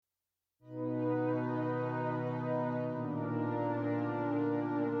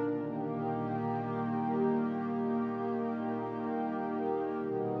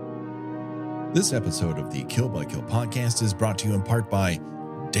This episode of the Kill by Kill podcast is brought to you in part by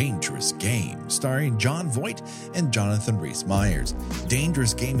Dangerous Game, starring Jon Voight and Jonathan Rhys-Meyers.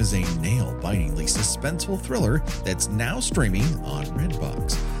 Dangerous Game is a nail-bitingly suspenseful thriller that's now streaming on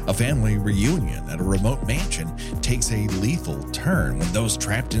Redbox. A family reunion at a remote mansion takes a lethal turn when those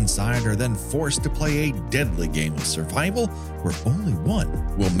trapped inside are then forced to play a deadly game of survival where only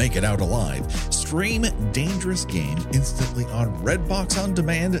one will make it out alive. Stream Dangerous Game instantly on Redbox On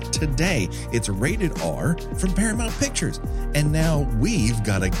Demand today. It's rated R from Paramount Pictures. And now we've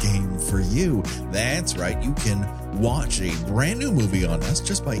got a game for you. That's right, you can watch a brand new movie on us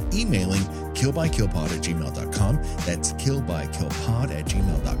just by emailing killbykillpod@gmail.com. That's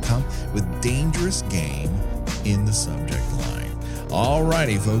killbykillpod@gmail.com with Dangerous Game in the subject line.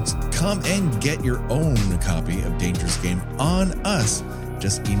 Alrighty, folks, come and get your own copy of Dangerous Game on us.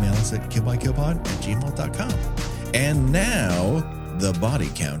 Just email us at killbykillpod@gmail.com. And now the body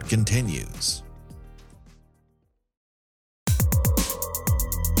count continues.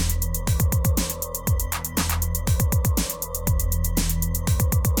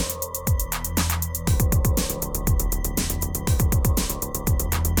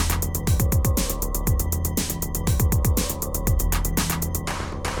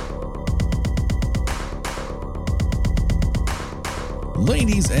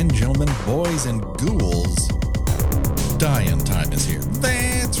 Ladies and gentlemen, boys and ghouls, dying time is here.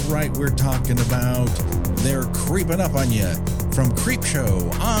 That's right, we're talking about They're Creeping Up on You from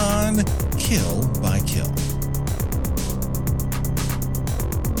Creepshow on Kill by Kill.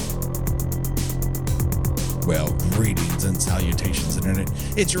 Well, greetings and salutations, Internet.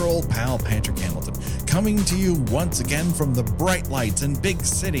 It's your old pal, Patrick Hamilton, coming to you once again from the bright lights and big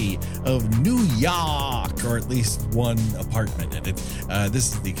city of New York, or at least one apartment in it.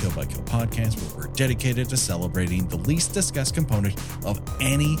 This is the Kill by Kill podcast, where we're dedicated to celebrating the least discussed component of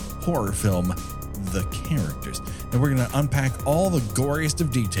any horror film, the characters. And we're going to unpack all the goriest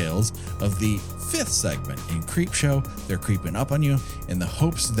of details of the fifth segment in Creepshow. They're Creeping Up on You, in the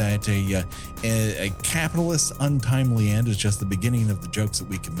hopes that a capitalist's untimely end is just the beginning of the jokes that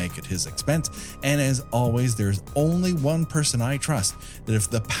we can make at his expense. And as always, there's only one person I trust, that if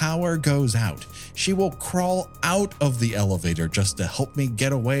the power goes out, she will crawl out of the elevator just to help me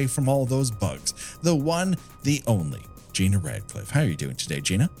get away from all those bugs. The one, the only, Gina Radcliffe. How are you doing today,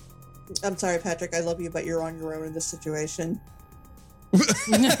 Gina? I'm sorry, Patrick. I love you, but you're on your own in this situation.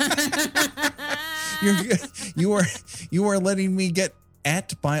 You are letting me get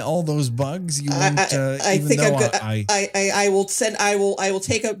by all those bugs. You won't. I think I'm good. I will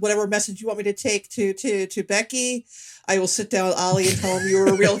take whatever message you want me to take to Becky. I will sit down with Ollie and tell him you were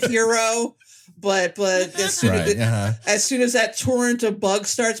a real hero. But as soon as that torrent of bugs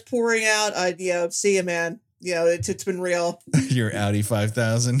starts pouring out, see you, man. You know, it's been real. Your Audi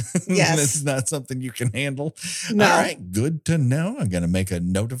 5000. Yes. That's not something you can handle. No. All right. Good to know. I'm going to make a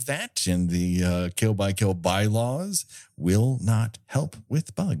note of that in the Kill by Kill bylaws. Will not help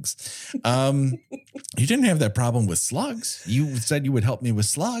with bugs. You didn't have that problem with slugs. You said you would help me with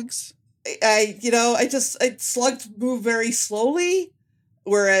slugs. Slugs move very slowly,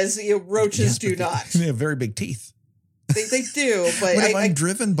 whereas roaches do not. They have very big teeth. They do, but what if I'm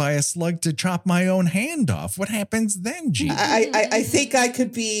driven by a slug to chop my own hand off? What happens then, Gina? I think I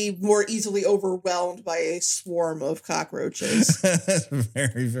could be more easily overwhelmed by a swarm of cockroaches. That's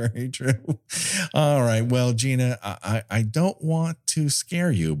very, very true. All right. Well, Gina, I don't want to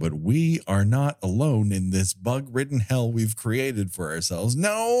scare you, but we are not alone in this bug-ridden hell we've created for ourselves.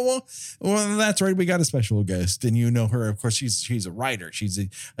 No. Well, that's right. We got a special guest, and you know her. Of course, she's a writer. She's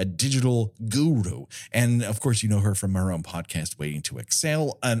a digital guru. And, of course, you know her from her own podcast, Waiting to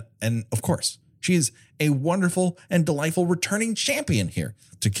Excel. And of course, she is a wonderful and delightful returning champion here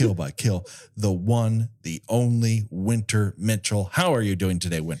to Kill by Kill, the one, the only Winter Mitchell. How are you doing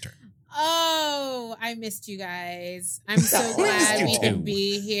today, Winter? Oh, I missed you guys. I'm so glad we could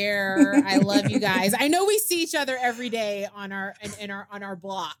be here. I love you guys. I know we see each other every day on our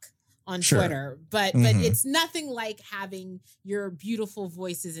block on Twitter, but it's nothing like having your beautiful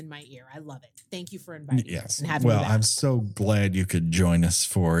voices in my ear. I love it. Thank you for inviting me and having me back. I'm so glad you could join us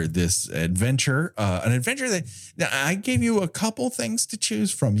for this adventure. An adventure that I gave you a couple things to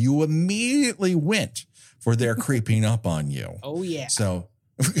choose from. You immediately went for They're Creeping Up on You. Oh yeah. So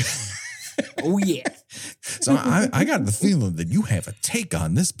oh yeah. So I got the feeling that you have a take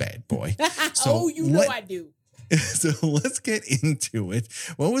on this bad boy. So I do. So let's get into it.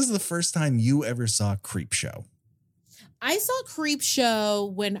 When was the first time you ever saw Creepshow? I saw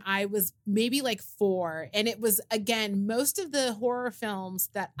Creepshow when I was maybe like 4, and it was, again, most of the horror films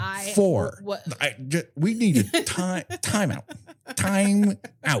that I 4. We need a time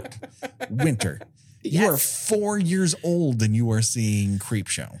out. Winter. Yes. You are 4 years old and you are seeing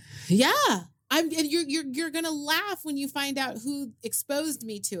Creepshow. Yeah. You're gonna laugh when you find out who exposed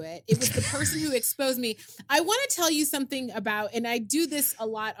me to it. It was the person who exposed me. I want to tell you something about, and I do this a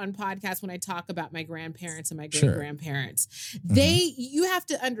lot on podcasts when I talk about my grandparents and my great grandparents. Sure. You have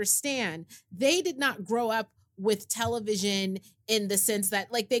to understand, they did not grow up with television in the sense that,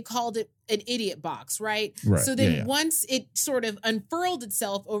 like, they called it an idiot box, right? So then once it sort of unfurled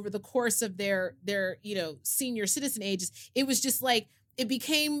itself over the course of their senior citizen ages, it was just like, it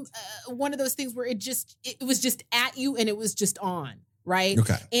became one of those things where it was just at you and it was just on, right?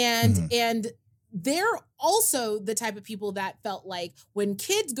 Okay. And they're also the type of people that felt like when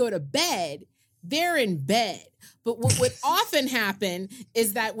kids go to bed, they're in bed. But what would often happen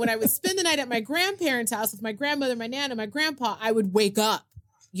is that when I would spend the night at my grandparents' house with my grandmother, my nana, my grandpa, I would wake up.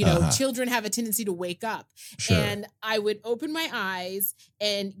 Children have a tendency to wake up. Sure. And I would open my eyes,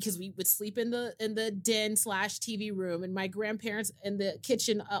 and because we would sleep in the den / TV room, and my grandparents in the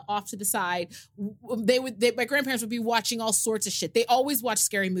kitchen off to the side, my grandparents would be watching all sorts of shit. They always watch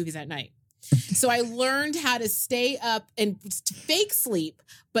scary movies at night. So I learned how to stay up and to fake sleep,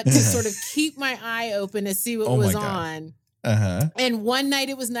 but to sort of keep my eye open to see what was on. Uh-huh. And one night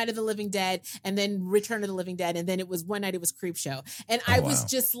it was Night of the Living Dead, and then Return of the Living Dead, and then one night it was Creepshow. And I was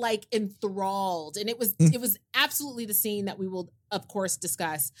just like enthralled. And it was absolutely the scene that we will, of course,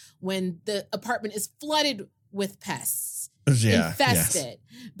 discuss when the apartment is flooded with pests. Infested.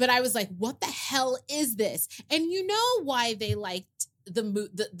 Yes. But I was like, what the hell is this? And you know why they liked the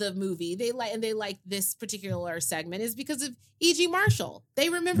movie, they like this particular segment is because of E.G. Marshall. They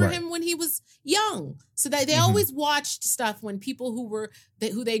remember him when he was young, so that they always watched stuff when people who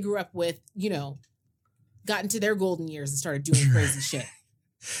they grew up with, got into their golden years and started doing crazy shit.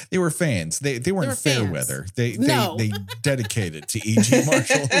 They were fans. They weren't fair weather. They dedicated to E.G.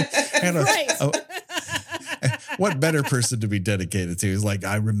 Marshall. What better person to be dedicated to? Is like,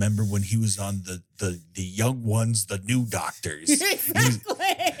 I remember when he was on the Young Ones, the New Doctors. Exactly.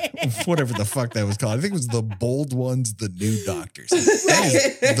 Whatever the fuck that was called. I think it was the Bold Ones, the New Doctors. That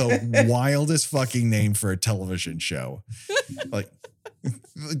is the wildest fucking name for a television show. Like,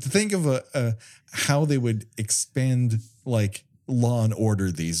 think of how they would expand like Law and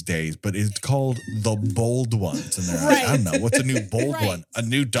Order these days, but it's called the Bold Ones. And they're like, I don't know, what's a new bold one? A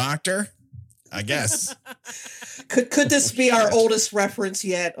new doctor? I guess. Could this be our oldest reference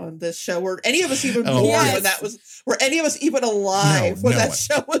yet on this show? Were any of us even born when that was? Were any of us even alive when that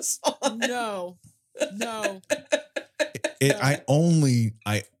show was on? No. I only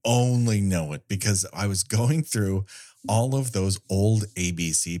know it because I was going through all of those old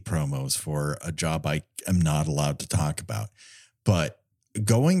ABC promos for a job I am not allowed to talk about, but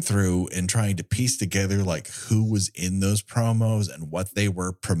going through and trying to piece together like who was in those promos and what they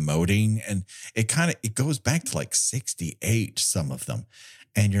were promoting. And it goes back to like 68, some of them.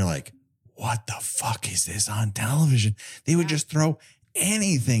 And you're like, what the fuck is this on television? They would just throw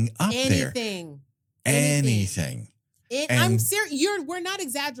anything up there. Anything. I'm serious. We're not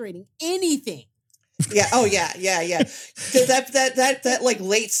exaggerating. Anything. Yeah. Oh, yeah. That like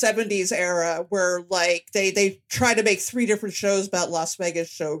late 70s era where like they try to make 3 different shows about Las Vegas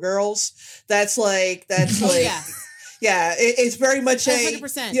showgirls. That's like, yeah, it's very much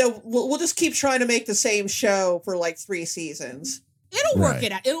 100%. We'll just keep trying to make the same show for like 3 seasons. It'll work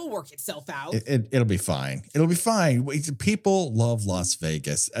it out. It'll work itself out. It'll be fine. It'll be fine. People love Las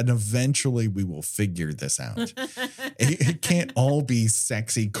Vegas, and eventually we will figure this out. It can't all be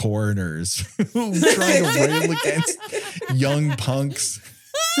sexy coroners who try to rail against young punks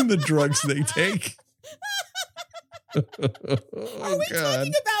and the drugs they take. Are we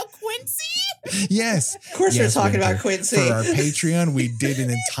talking about Quincy? Yes. Of course we're talking about Quincy. For our Patreon, we did an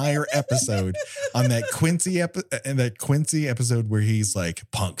entire episode on that Quincy episode where he's like,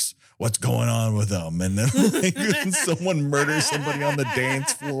 punks, what's going on with them? And then like, someone murders somebody on the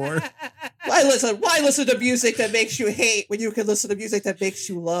dance floor. Why listen to music that makes you hate when you can listen to music that makes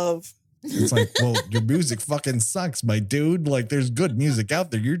you love? It's like, well, your music fucking sucks, my dude. Like, there's good music out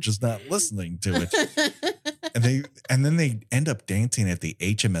there. You're just not listening to it. And then they end up dancing at the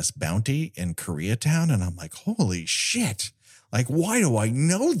HMS Bounty in Koreatown. And I'm like, holy shit. Like, why do I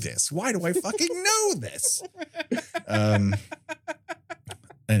know this? Why do I fucking know this?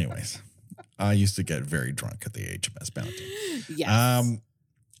 Anyways, I used to get very drunk at the HMS Bounty. Yes.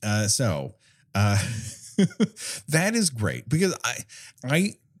 So that is great because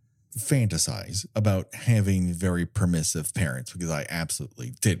I fantasize about having very permissive parents because I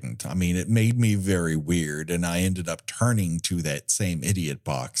absolutely didn't. I mean, it made me very weird, and I ended up turning to that same idiot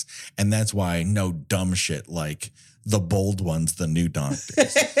box. And that's why I know dumb shit like the bold ones, the new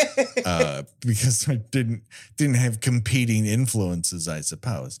doctors, because I didn't have competing influences, I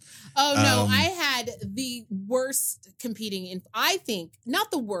suppose. Oh no, I had the worst competing. I think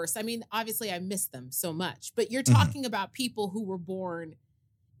not the worst. I mean, obviously I miss them so much, but you're talking about people who were born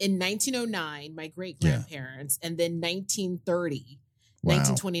in 1909, my great grandparents, and then 1930. Wow.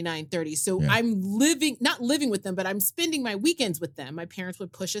 1929, 30. So I'm not living with them, but I'm spending my weekends with them. My parents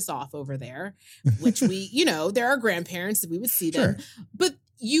would push us off over there, which we, they're our grandparents, we would see them. But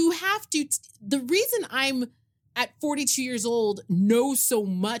you have to, the reason I'm at 42 years old know so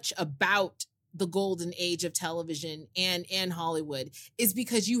much about the golden age of television and Hollywood is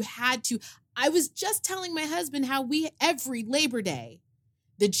because you had to. I was just telling my husband how every Labor Day,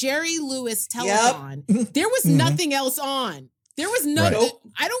 the Jerry Lewis telethon, there was nothing else on. There was nothing. Right.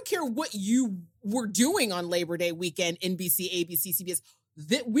 I don't care what you were doing on Labor Day weekend, NBC, ABC, CBS.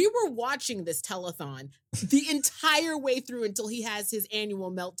 We were watching this telethon the entire way through until he has his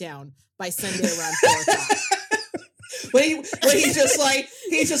annual meltdown by Sunday around 4 o'clock. When he's just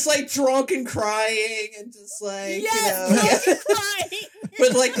like drunk and crying and just like crying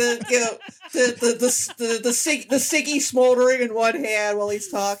with like the ciggy smoldering in one hand while he's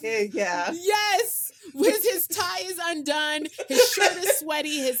talking. Yeah. Yes. With his tie is undone, his shirt is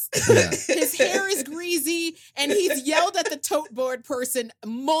sweaty, his hair is greasy, and he's yelled at the tote board person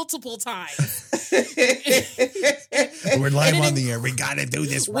multiple times. We're live on the air. We gotta do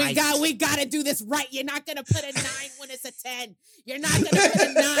this right. We gotta do this right. You're not gonna put a 9 when it's a 10. You're not gonna put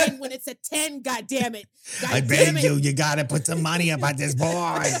a 9 when it's a 10. God damn it! I beg you. You gotta put some money up on this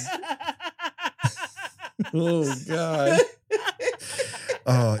boy. Oh God.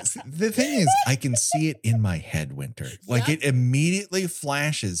 The thing is, I can see it in my head, Winter. Like it immediately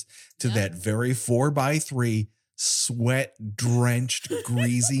flashes to that very 4x3 sweat-drenched,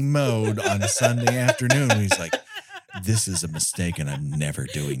 greasy mode on a Sunday afternoon. He's like, this is a mistake and I'm never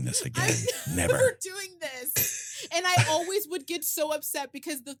doing this again. Never doing this. And I always would get so upset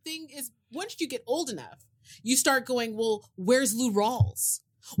because the thing is, once you get old enough, you start going, well, where's Lou Rawls?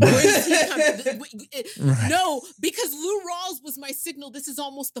 Where does he come? Right. No, because Lou Rawls was my signal. This is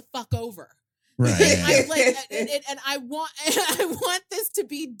almost the fuck over. Right. And I want this to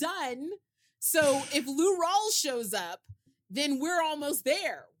be done. So if Lou Rawls shows up, then we're almost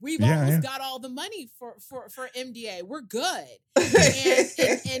there. We've almost got all the money for MDA. We're good. And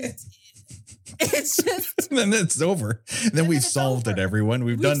it's just. And then it's over. Then we've solved it, everyone.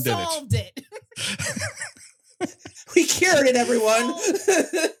 We've done solved it. We cured it, everyone.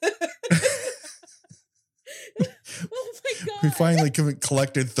 Oh my God. We finally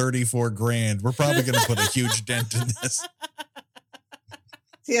collected $34,000. We're probably going to put a huge dent in this.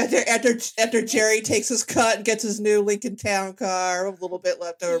 Yeah, after Jerry takes his cut and gets his new Lincoln Town car, a little bit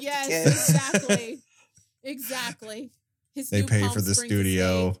left over. Yes, exactly. They pay for the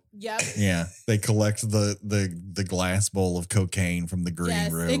studio. Estate. Yep. Yeah, they collect the glass bowl of cocaine from the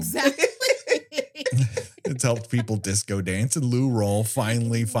green room. Exactly. It's helped people disco dance, and Lou Rawls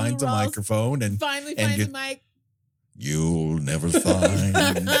finally finds a microphone and finds a mic. You'll never find.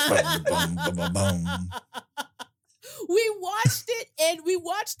 Bum, bum, bum, bum. We watched it, and we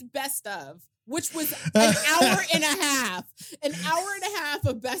watched Best Of, which was an hour and a half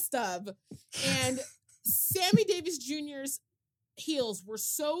of Best Of, and Sammy Davis Jr.'s heels were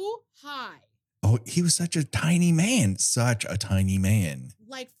so high. Oh, he was such a tiny man.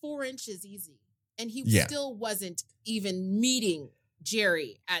 Like 4 inches easy. And he still wasn't even meeting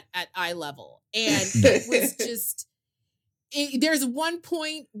Jerry at eye level. And it was just, there's one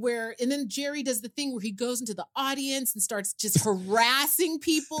point where, and then Jerry does the thing where he goes into the audience and starts just harassing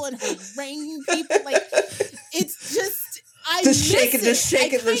people and haranguing people. Like, it's just, shaking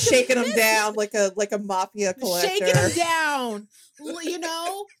them down like a mafia collector. Shaking them down.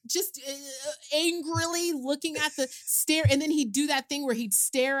 Just angrily looking at the stare. And then he'd do that thing where he'd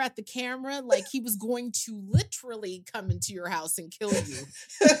stare at the camera like he was going to literally come into your house and kill you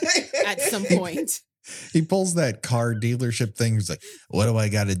at some point. He pulls that car dealership thing. He's like, what do I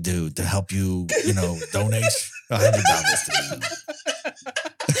got to do to help you, donate $100 to me?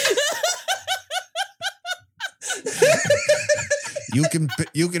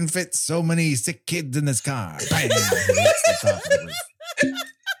 You can fit so many sick kids in this car. Bang!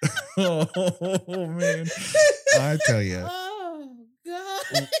 Oh man! I tell you. Oh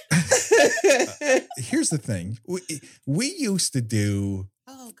God! Here's the thing: we used to do.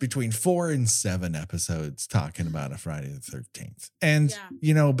 Oh between 4 and 7 episodes talking about a Friday the 13th. And,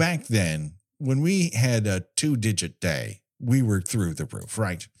 back then, when we had a 2-digit day, we were through the roof,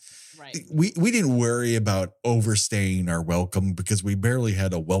 right? Right. We didn't worry about overstaying our welcome because we barely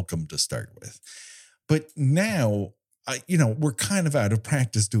had a welcome to start with. But now, we're kind of out of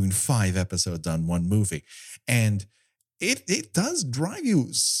practice doing 5 episodes on one movie. And it does drive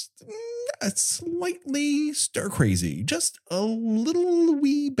you slightly stir crazy, just a little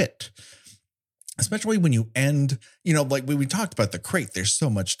wee bit. Especially when you end, like when we talked about the crate, there's so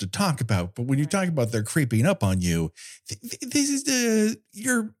much to talk about. But when you talk about they're creeping up on you, this is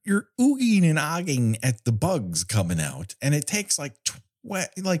you're ooging and ogging at the bugs coming out. And it takes like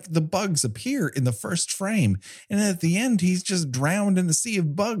the bugs appear in the first frame. And at the end, he's just drowned in a sea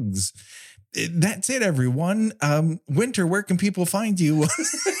of bugs. That's it, everyone. Winter, where can people find you?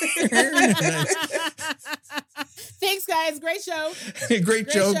 Thanks, guys. Great show.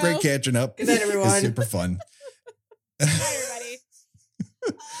 Great show. Great catching up. Good night, everyone. It's super fun. Good night, everybody.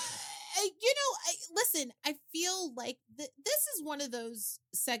 Listen, I feel like this is one of those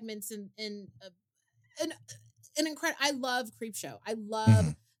segments in an incredible. I love Creepshow. I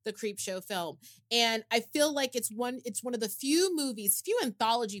love the Creepshow film, and I feel like it's one of the few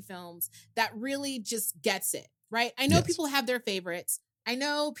anthology films that really just gets it right. I know people have their favorites. I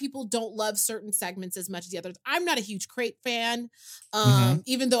know people don't love certain segments as much as the others. I'm not a huge Crate fan,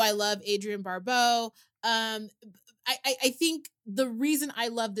 even though I love Adrienne Barbeau. I think the reason I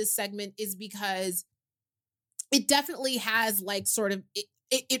love this segment is because it definitely has like sort of,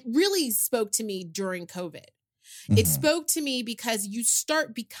 it really spoke to me during COVID. It spoke to me because you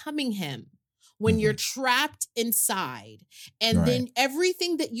start becoming him when you're trapped inside, and then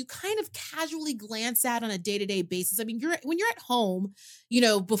everything that you kind of casually glance at on a day-to-day basis. I mean, when you're at home,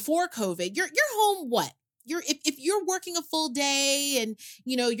 before COVID, you're home what? If you're working a full day and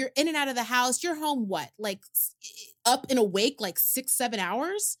you're in and out of the house, you're home what? Like up and awake like 6-7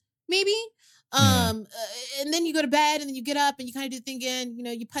 hours, maybe. And then you go to bed and then you get up and you kind of do thinking,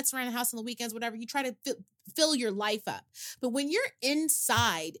 you putz around the house on the weekends, whatever. You try to fill your life up. But when you're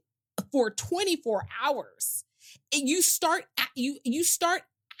inside for 24 hours, you start acting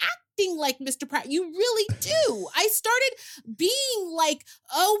like Mr. Pratt. You really do. I started being like,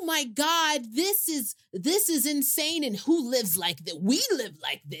 oh my God, this is insane. And who lives like that? We live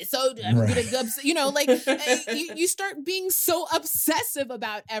like this. So I'm gonna go, you start being so obsessive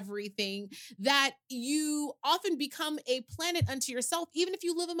about everything that you often become a planet unto yourself, even if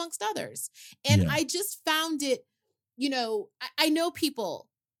you live amongst others. And I just found it, I know people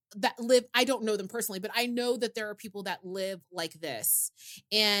that live, I don't know them personally, but I know that there are people that live like this.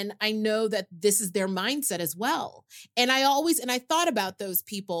 And I know that this is their mindset as well. And I thought about those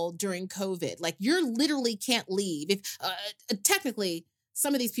people during COVID. Like, you literally can't leave. If technically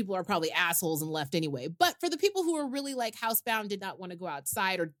some of these people are probably assholes and left anyway. But for the people who are really like housebound, did not want to go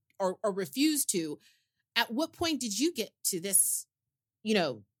outside or refuse to, at what point did you get to this,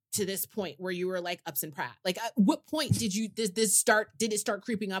 to this point where you were like Upson Pratt? Like, at what point did it start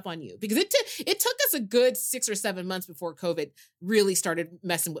creeping up on you? Because it took us a good 6 or 7 months before COVID really started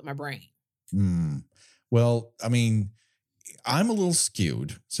messing with my brain. Well, I mean, I'm a little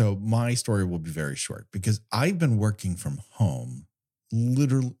skewed, so my story will be very short because I've been working from home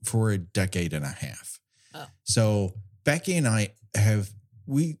literally for a decade and a half. Oh. So Becky and I have,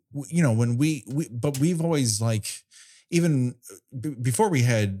 we've always like, even before we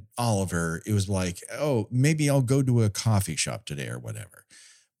had Oliver, it was like, oh, maybe I'll go to a coffee shop today or whatever.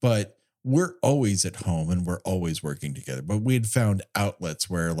 But we're always at home and we're always working together. But we had found outlets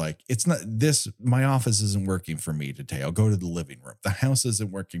where like, it's not this, my office isn't working for me today. I'll go to the living room. The house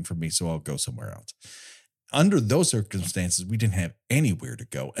isn't working for me, so I'll go somewhere else. Under those circumstances, we didn't have anywhere to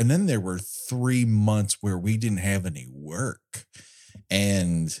go. And then there were 3 months where we didn't have any work.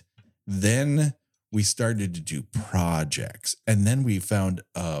 And then we started to do projects, and then we found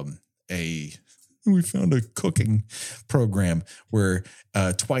a cooking program where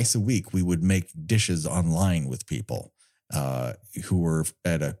twice a week we would make dishes online with people who were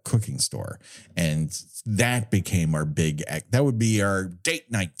at a cooking store, and that became our big act. That would be our date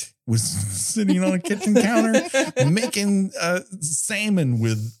night. Was sitting on a kitchen counter making salmon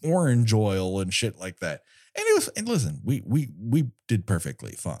with orange oil and shit like that. And listen, we did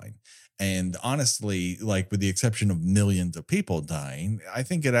perfectly fine. And honestly, like with the exception of millions of people dying, I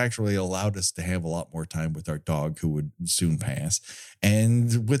think it actually allowed us to have a lot more time with our dog who would soon pass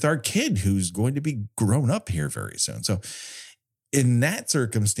and with our kid who's going to be grown up here very soon. So in that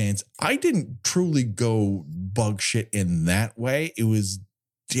circumstance, I didn't truly go bug shit in that way. It was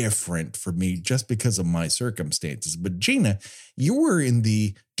different for me just because of my circumstances. But Gina, you were in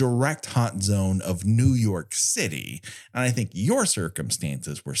the direct hot zone of New York City, and I think your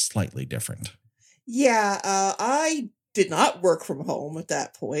circumstances were slightly different. Yeah, I did not work from home at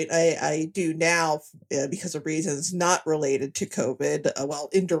that point. I do now because of reasons not related to COVID. Well,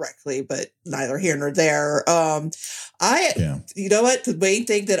 indirectly, but neither here nor there. You know what? The main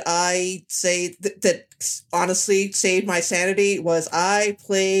thing that I say that honestly saved my sanity was I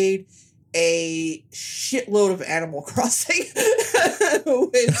played a shitload of Animal Crossing.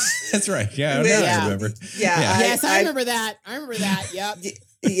 That's right. Yeah, I remember. Yes, I remember that. I remember that. Yep.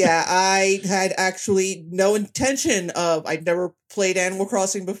 Yeah, I had actually no intention of, I'd never played Animal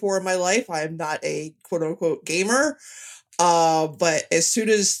Crossing before in my life. I'm not a quote unquote gamer. But as soon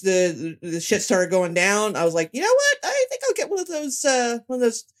as the shit started going down, I was like, you know what? I think I'll get one of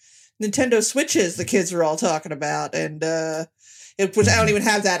those Nintendo Switches the kids are all talking about. And, which I don't even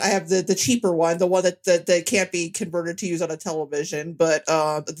have that. I have the cheaper one, the one that can't be converted to use on a television, but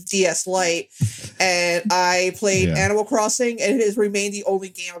the DS Lite. And I played Animal Crossing, and it has remained the only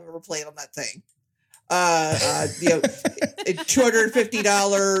game I've ever played on that thing. A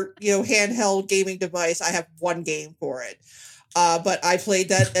 $250 handheld gaming device. I have one game for it, but I played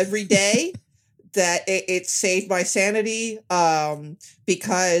that every day. That it saved my sanity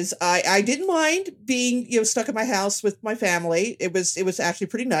because I didn't mind being stuck in my house with my family. It was actually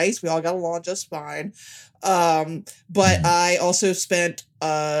pretty nice. We all got along just fine. But I also spent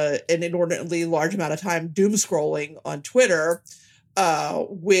an inordinately large amount of time doom scrolling on Twitter,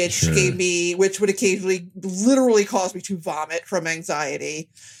 which would occasionally literally cause me to vomit from anxiety.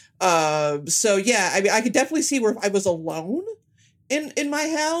 So yeah, I mean, I could definitely see where if I was alone in my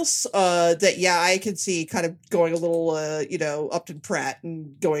house, I could see kind of going a little, Upton Pratt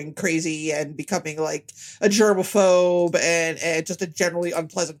and going crazy and becoming like a germaphobe and just a generally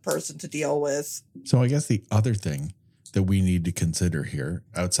unpleasant person to deal with. So I guess the other thing that we need to consider here,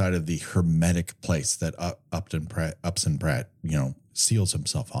 outside of the hermetic place that Upton Pratt, seals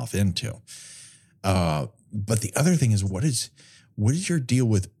himself off into, but the other thing is what is your deal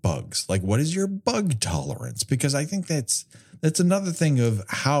with bugs? Like, what is your bug tolerance? Because I think that's another thing of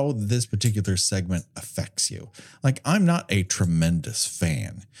how this particular segment affects you. Like, I'm not a tremendous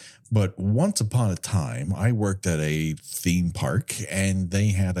fan, but once upon a time, I worked at a theme park and they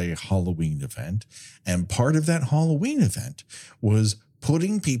had a Halloween event. And part of that Halloween event was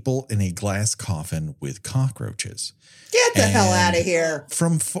putting people in a glass coffin with cockroaches. Get the hell out of here.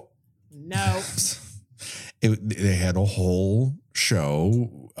 No. They had a whole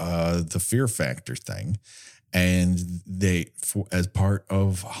show, the Fear Factor thing. And as part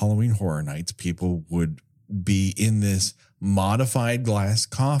of Halloween Horror Nights, people would be in this modified glass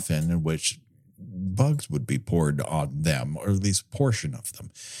coffin in which bugs would be poured on them, or at least a portion of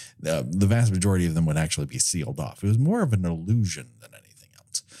them. The vast majority of them would actually be sealed off. It was more of an illusion than anything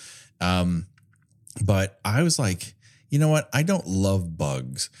else. But I was like, you know what? I don't love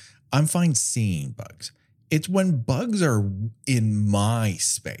bugs. I'm fine seeing bugs. It's when bugs are in my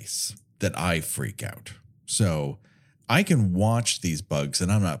space that I freak out. So I can watch these bugs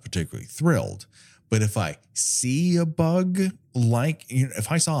and I'm not particularly thrilled. But if I see a bug,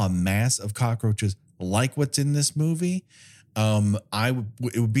 if I saw a mass of cockroaches like what's in this movie, it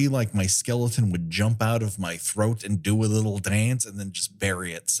would be like my skeleton would jump out of my throat and do a little dance and then just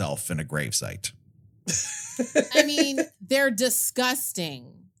bury itself in a gravesite. I mean, they're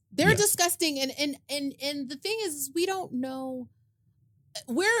disgusting. They're disgusting. And the thing is, we don't know.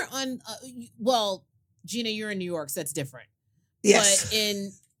 We're on, Gina, you're in New York, so that's different. Yes. But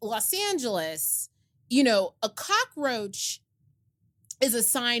in Los Angeles, a cockroach is a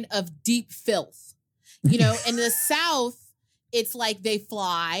sign of deep filth. In the South, it's like they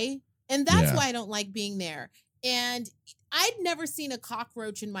fly. And that's why I don't like being there. And I'd never seen a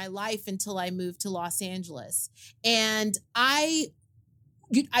cockroach in my life until I moved to Los Angeles. And I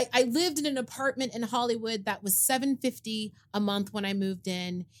lived in an apartment in Hollywood that was $750 a month when I moved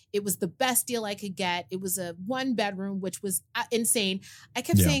in. It was the best deal I could get. It was a 1-bedroom, which was insane. I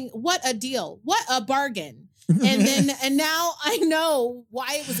kept saying, what a deal. What a bargain. And now I know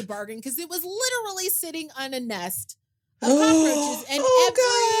why it was a bargain, because it was literally sitting on a nest of cockroaches. And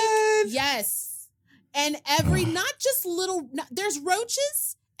God. Yes. And not just little, there's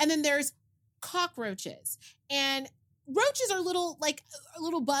roaches and then there's cockroaches. And roaches are little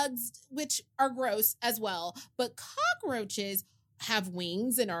bugs, which are gross as well. But cockroaches have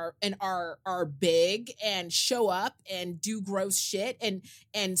wings and are big and show up and do gross shit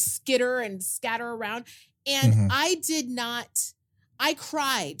and skitter and scatter around. And I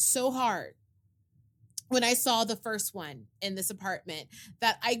cried so hard when I saw the first one in this apartment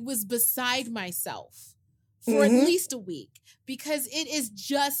that I was beside myself for at least a week, because it is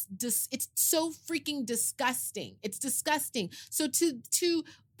just, it's so freaking disgusting. It's disgusting. So to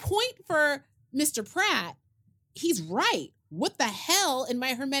point for Mr. Pratt, he's right. What the hell in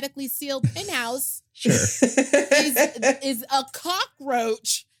my hermetically sealed penthouse is a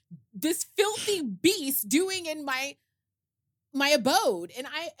cockroach, this filthy beast, doing in my abode? And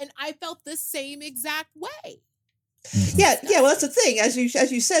I felt the same exact way. Yeah. Well, that's the thing. As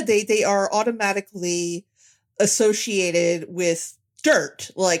you said, they are automatically associated with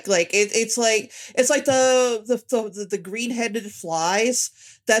dirt. It's like the green-headed flies.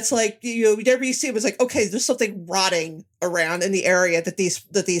 That's like, whenever you see it, it's like, okay, there's something rotting around in the area that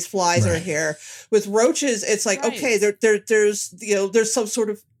these flies are here. With roaches, it's like, okay, there's some sort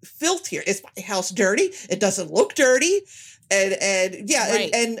of filth here. Is my house dirty? It doesn't look dirty.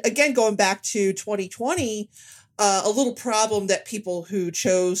 And again, going back to 2020, a little problem that people who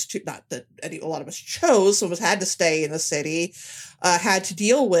chose to, not that a lot of us chose, some of us had to stay in the city, had to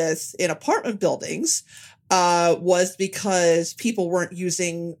deal with in apartment buildings, was because people weren't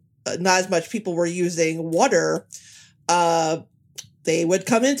using, not as much people were using water. They would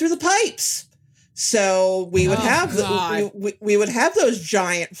come in through the pipes. So we would we would have those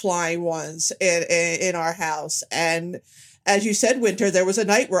giant flying ones in our house. And as you said, Winter, there was a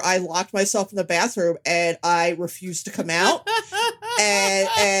night where I locked myself in the bathroom and I refused to come out.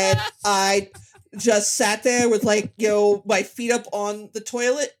 and I just sat there with my feet up on the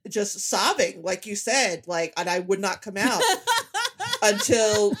toilet, just sobbing, like you said, and I would not come out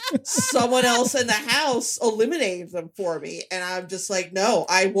until someone else in the house eliminated them for me. And I'm just like, no,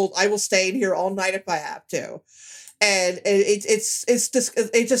 I will stay in here all night if I have to. And it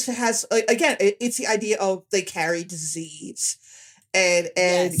just has, again, it's the idea of they carry disease. And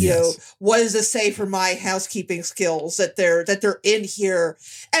what does this say for my housekeeping skills that they're in here?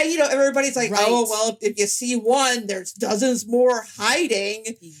 And everybody's like, oh well, if you see one, there's dozens more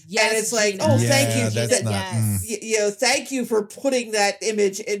hiding. Yes, and it's like, Gina. Thank you, thank you for putting that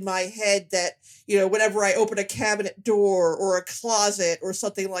image in my head that whenever I open a cabinet door or a closet or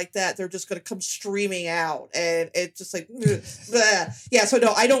something like that, they're just going to come streaming out, and it's just like, yeah. So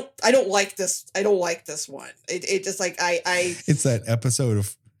no, I don't like this. I don't like this one. It just like It's that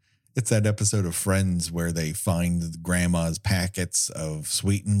episode of Friends where they find grandma's packets of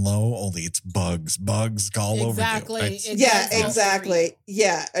Sweet and Low. Only it's bugs all over you. Exactly.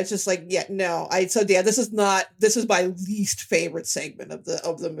 Yeah, it's just like, no. This is my least favorite segment of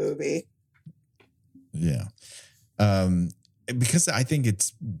the movie. Yeah. Because I think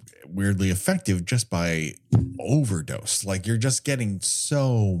it's weirdly effective just by overdose. Like, you're just getting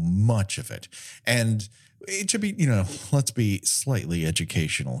so much of it. And it should be, let's be slightly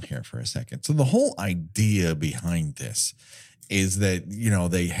educational here for a second. So the whole idea behind this is that,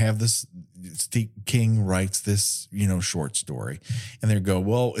 they have this, Steve King writes this, short story, and they go,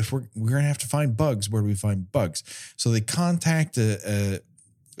 well, if we're going to have to find bugs, where do we find bugs? So they contact a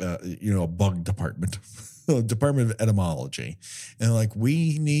bug department, Department of Etymology. And they're like,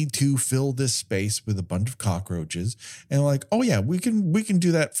 we need to fill this space with a bunch of cockroaches. And they're like, oh yeah, we can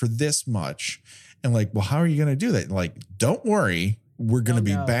do that for this much. And like, well, how are you going to do that? Like, don't worry, we're going to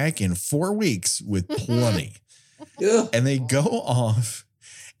be back in 4 weeks with plenty. And they go off,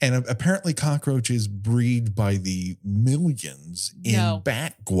 and apparently cockroaches breed by the millions in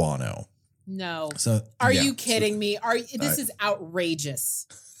bat guano. No. So are you kidding me? This is outrageous.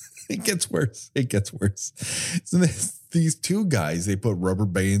 It gets worse. So these two guys, they put rubber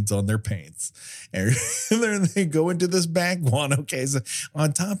bands on their pants, and then they go into this bat guano. Okay, so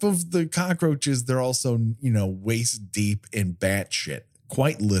on top of the cockroaches, they're also, waist deep in bat shit.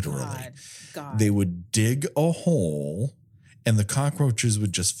 Quite literally. God. They would dig a hole, and the cockroaches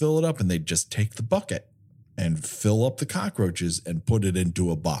would just fill it up, and they'd just take the bucket and fill up the cockroaches and put it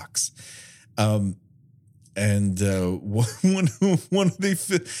into a box. And they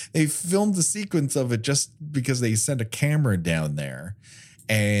filmed the sequence of it just because they sent a camera down there,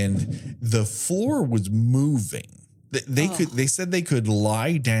 and the floor was moving. They said they could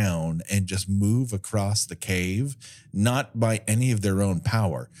lie down and just move across the cave, not by any of their own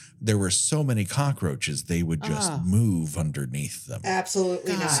power. There were so many cockroaches, they would just move underneath them.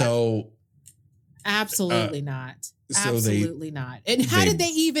 Absolutely not. So absolutely not. Absolutely not. And how did they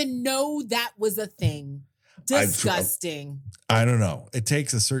even know that was a thing? Disgusting. I don't know. It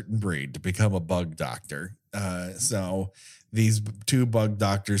takes a certain breed to become a bug doctor. So these two bug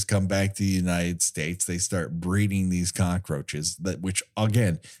doctors come back to the United States. They start breeding these cockroaches, which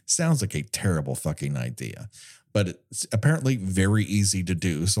again sounds like a terrible fucking idea. but it's apparently very easy to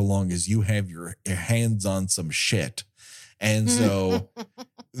do so long as you have your hands on some shit. And so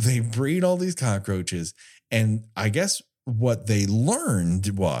they breed all these cockroaches. And I guess what they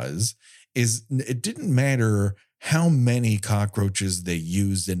learned is it didn't matter how many cockroaches they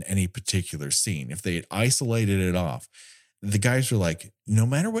used in any particular scene. If they had isolated it off, the guys were like, no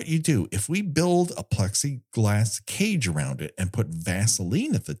matter what you do, if we build a plexiglass cage around it and put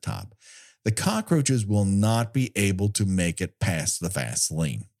Vaseline at the top, the cockroaches will not be able to make it past the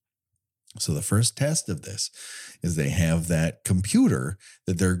Vaseline. So the first test of this is they have that computer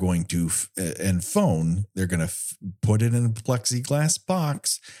that they're going to, and phone, they're going to put it in a plexiglass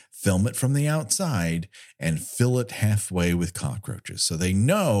box, film it from the outside, and fill it halfway with cockroaches. So they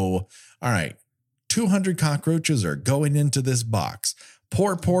know, all right, 200 cockroaches are going into this box.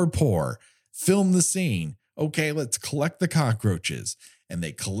 Pour, film the scene. Okay, let's collect the cockroaches. And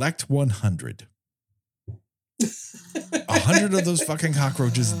they collect 100. 100 of those fucking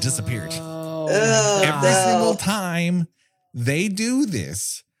cockroaches disappeared. Every single time they do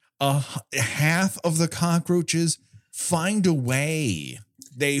this, half of the cockroaches find a way.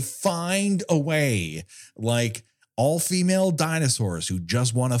 They find a way, like all female dinosaurs who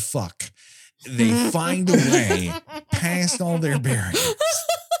just want to fuck. They find a way past all their barriers.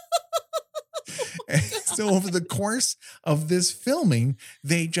 And so over the course of this filming,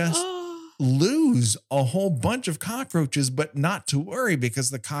 they just lose a whole bunch of cockroaches, but not to worry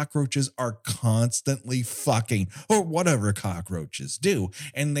because the cockroaches are constantly fucking, or whatever cockroaches do,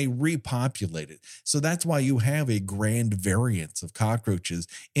 and they repopulate it. So that's why you have a grand variance of cockroaches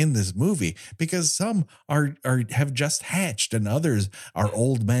in this movie, because some are have just hatched and others are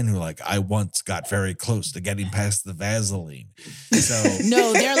old men who are like, I once got very close to getting past the Vaseline. So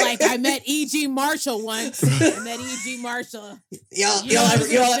no, they're like, I met E.G. Marshall once. I met E.G. Marshall. Y'all ever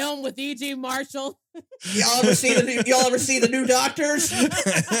film with E.G. Marshall? Y'all ever see the New Doctors?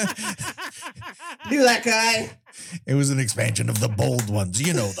 Knew that guy. It was an expansion of the Bold Ones.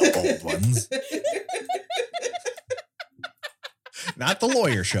 You know the Bold Ones. Not the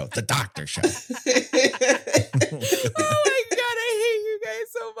lawyer show, the doctor show. Oh my God, I hate you guys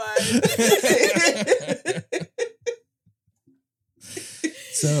so much.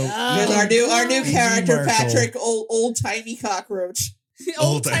 So our new character, Marshall. Patrick, old timey cockroach.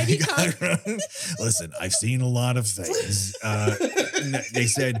 Old tiny cockroach. Listen, I've seen a lot of things. They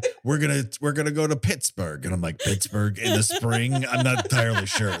said we're gonna go to Pittsburgh, and I'm like, Pittsburgh in the spring? I'm not entirely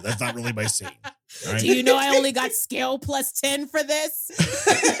sure. That's not really my scene. Right? Do you know I only got scale plus 10 for this?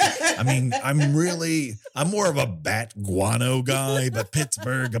 I mean, I'm more of a bat guano guy, but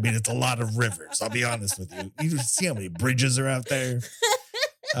Pittsburgh, I mean, it's a lot of rivers. I'll be honest with you. You see how many bridges are out there?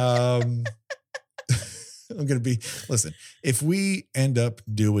 Listen, if we end up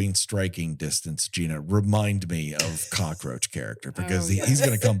doing Striking Distance, Gina, remind me of Cockroach character, because he's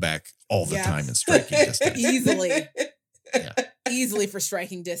going to come back all the time in Striking Distance. Easily for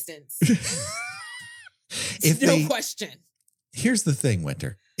Striking Distance. Question. Here's the thing,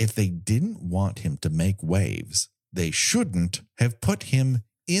 Winter. If they didn't want him to make waves, they shouldn't have put him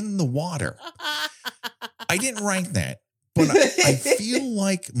in the water. I didn't write that, but I feel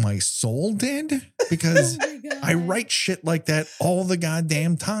like my soul did, because I write shit like that all the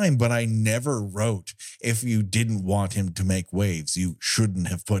goddamn time, but I never wrote, if you didn't want him to make waves, you shouldn't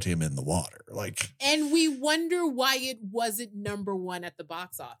have put him in the water. And we wonder why it wasn't number one at the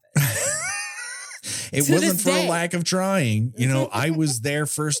box office. It wasn't for a lack of trying. You know, I was there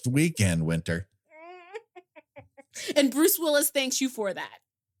first weekend, Winter. And Bruce Willis thanks you for that.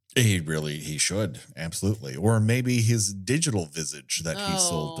 He should. Absolutely. Or maybe his digital visage that he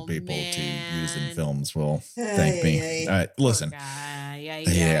sold to people to use in films will thank me. Listen.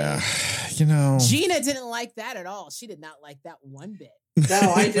 Yeah. You know. Gina didn't like that at all. She did not like that one bit.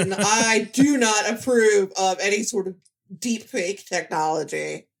 No, I didn't. I do not approve of any sort of deep fake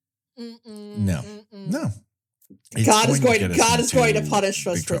technology. No. God is going to punish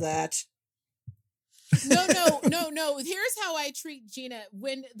us for that. No. Here's how I treat Gina.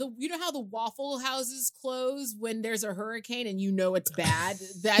 When you know how the Waffle Houses close when there's a hurricane and you know it's bad?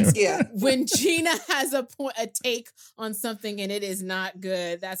 That's when Gina has a take on something and it is not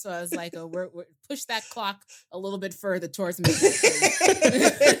good. That's why I was like, we're push that clock a little bit further towards me.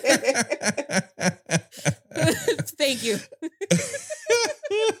 Thank you.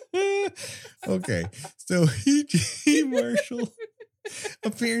 Okay, so E.G. Marshall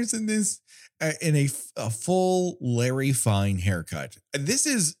appears in this in a full Larry Fine haircut. This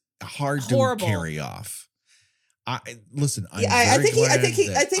is horrible to carry off. I think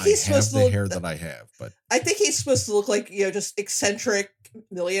he's supposed to look the hair that I have, but I think he's supposed to look like, just eccentric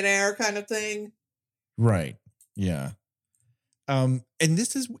millionaire kind of thing. Right. Yeah. And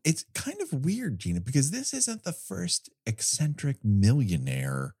it's kind of weird, Gina, because this isn't the first eccentric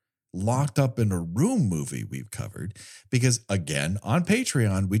millionaire locked up in a room movie we've covered. Because again, on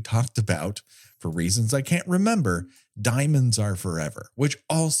Patreon, we talked about, for reasons I can't remember, Diamonds Are Forever, which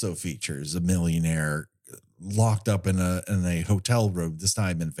also features a millionaire locked up in a hotel room, this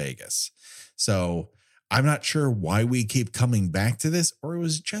time in Vegas. So I'm not sure why we keep coming back to this, or it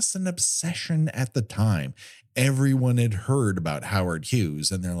was just an obsession at the time. Everyone had heard about Howard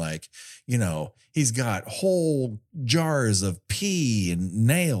Hughes and they're like, he's got whole jars of pee and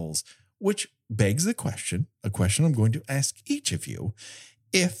nails, which begs the question, a question I'm going to ask each of you.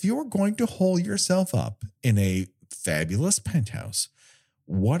 If you're going to hole yourself up in a fabulous penthouse,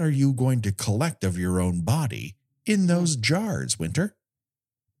 what are you going to collect of your own body in those jars, Winter?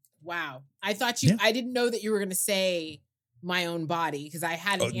 Wow. I thought I didn't know that you were going to say my own body, because I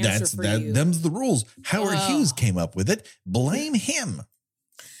had an answer for you. Them's the rules. Howard Hughes came up with it. Blame him.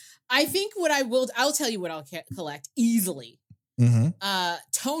 I think I'll tell you what I'll collect easily.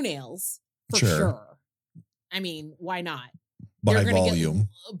 Toenails for sure. I mean, why not? By volume.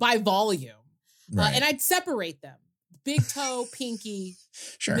 By volume. Right. And I'd separate them. Big toe, pinky,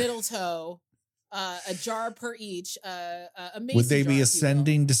 middle toe, a jar per each. A mason would they be jar,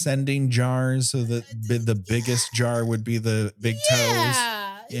 ascending, descending jars, so that the biggest jar would be the big toes?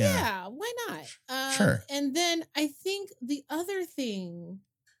 Yeah. Why not? Sure. And then I think the other thing,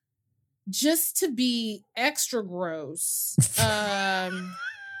 just to be extra gross,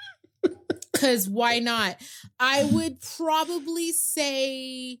 because why not? I would probably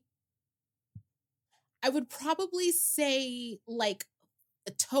say like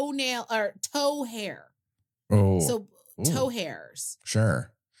a toenail or toe hair. Oh, so toe hairs.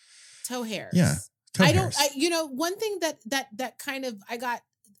 Sure. Toe hairs. Yeah. One thing that kind of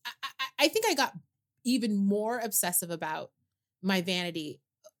I think I got even more obsessive about my vanity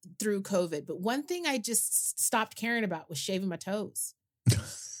through COVID. But one thing I just stopped caring about was shaving my toes.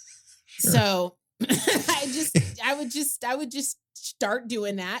 Sure. So I would just start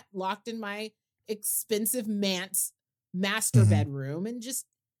doing that, locked in my expensive master bedroom, and just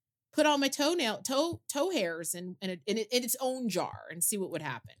put all my toe hairs in its own jar and see what would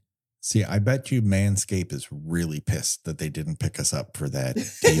happen. See, I bet you Manscaped is really pissed that they didn't pick us up for that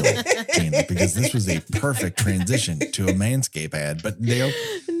deal, Gina, because this was a perfect transition to a Manscaped ad, but they'll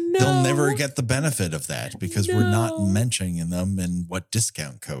never get the benefit of that because we're not mentioning them in what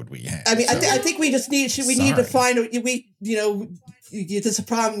discount code we have. I mean, so, I think we just need to find, it's a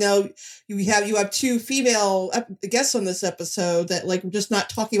problem now. You have two female guests on this episode that we're just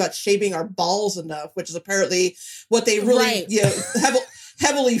not talking about shaving our balls enough, which is apparently what they really,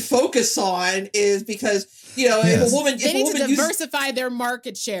 heavily focus on, is because, if a woman diversify their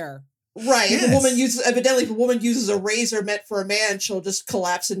market share. Right. Yes. If a woman uses a razor meant for a man, she'll just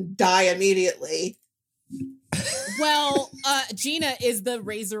collapse and die immediately. Well, Gina is the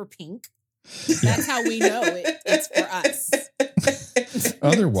razor pink. That's how we know it's for us.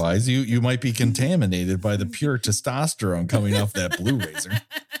 Otherwise, you might be contaminated by the pure testosterone coming off that blue razor.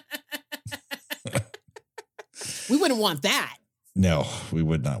 We wouldn't want that. No, we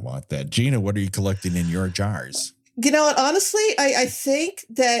would not want that. Gina, what are you collecting in your jars? You know what? Honestly, I think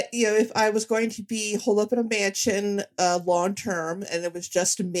that, if I was going to be holed up in a mansion long term and it was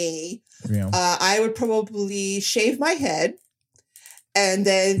just me, I would probably shave my head and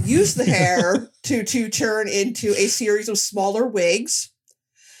then use the hair to turn into a series of smaller wigs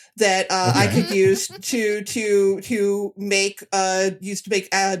that I could use to make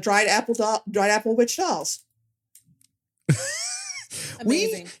dried apple witch dolls.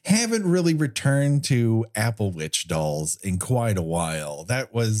 Amazing. We haven't really returned to Apple Witch dolls in quite a while.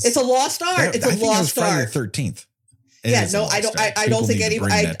 It's a lost art. It's a lost art. Friday the 13th. I don't think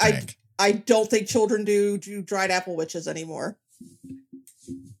I don't think children do dried apple witches anymore.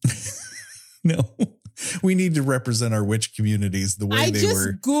 No. We need to represent our witch communities the way they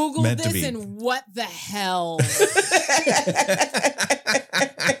were Googled meant to be. this and what the hell?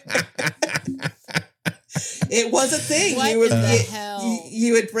 It was a thing.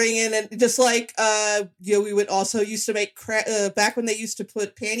 You would bring in, and just like we would also used to make back when they used to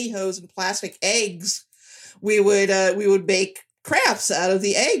put pantyhose in plastic eggs. We would make crafts out of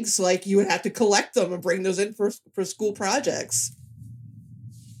the eggs. Like, you would have to collect them and bring those in for school projects.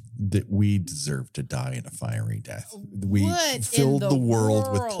 That we deserve to die in a fiery death. We filled the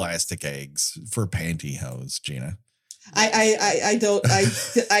world with plastic eggs for pantyhose, Gina. I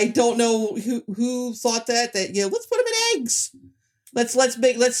don't know who thought that let's put them in eggs. Let's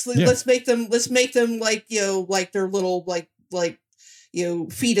make them like like they're little like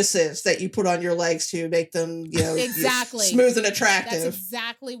fetuses that you put on your legs to make them, exactly smooth and attractive. That's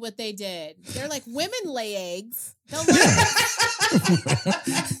exactly what they did. They're like, women lay eggs.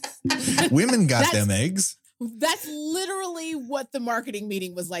 Women got them eggs. That's literally what the marketing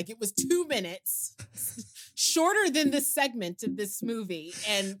meeting was like. It was 2 minutes, shorter than this segment of this movie.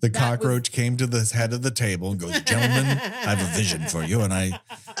 And the cockroach came to the head of the table and goes, "Gentlemen, I have a vision for you." And I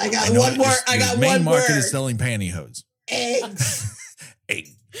got one word. I got one word. Main market is selling pantyhose. Eggs.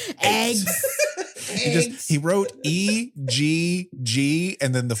 Eggs. He wrote EGG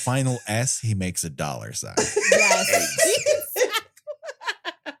and then the final S. He makes a dollar sign. Yes.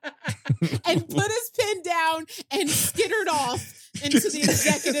 And put his pen down and skittered off into the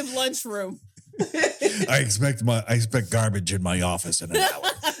executive lunchroom. I expect garbage in my office in an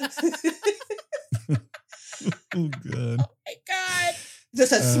hour. Oh God! Oh my God!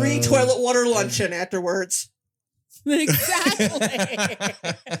 Just a 3 toilet water luncheon afterwards. Exactly. Oh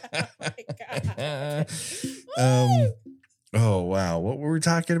my God. Oh wow, what were we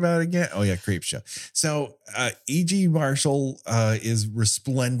talking about again? Oh yeah, Creepshow. So E.G. Marshall is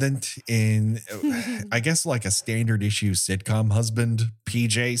resplendent in I guess like a standard issue sitcom husband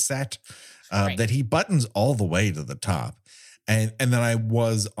PJ set that he buttons all the way to the top. And then I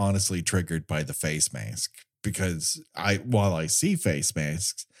was honestly triggered by the face mask because while I see face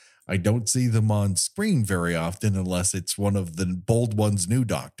masks, I don't see them on screen very often unless it's one of the bold one's new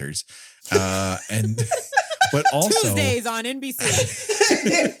doctors. And but also Tuesdays on NBC.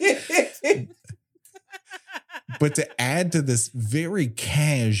 But to add to this very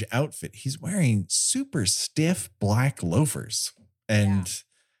cash outfit, he's wearing super stiff black loafers. And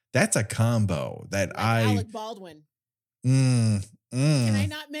that's a combo that like Alec Baldwin. Can I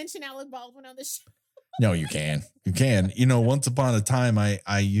not mention Alec Baldwin on this show? No, you can. You can. Once upon a time,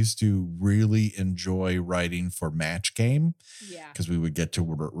 I used to really enjoy writing for Match Game. Yeah. Because we would get to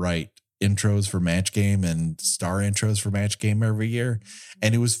write intros for Match Game and star intros for Match Game every year.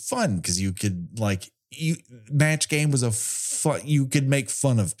 And it was fun because you could Match Game was you could make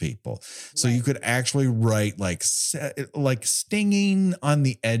fun of people. So you could actually write like stinging on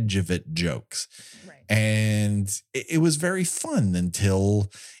the edge of it jokes. Right. And it was very fun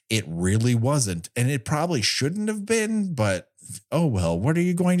until it really wasn't. And it probably shouldn't have been, but oh well, what are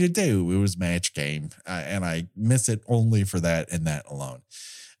you going to do? It was Match Game. And I miss it only for that and that alone.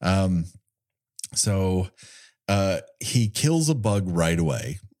 So he kills a bug right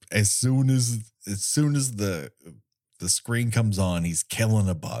away. As soon as the screen comes on, he's killing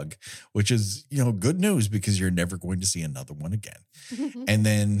a bug, which is, good news because you're never going to see another one again. And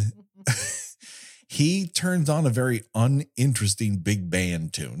then he turns on a very uninteresting big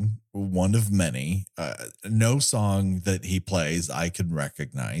band tune, one of many. No song that he plays I can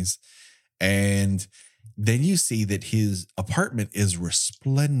recognize. And then you see that his apartment is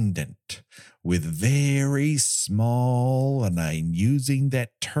resplendent with very small, and I'm using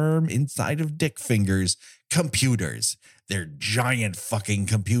that term inside of dick fingers, computers. They're giant fucking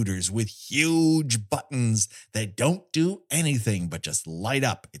computers with huge buttons that don't do anything but just light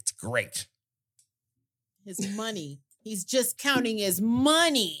up. It's great. His money. He's just counting his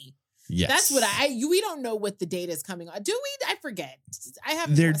money. Yes. That's what we don't know what the date is coming on. Do we? I forget.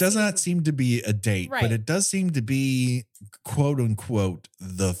 There does not seem to be a date, but it does seem to be quote unquote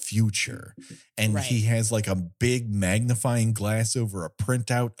the future. And he has like a big magnifying glass over a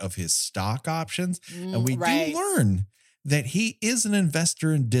printout of his stock options. And we do learn that he is an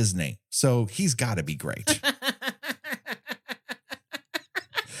investor in Disney. So he's got to be great.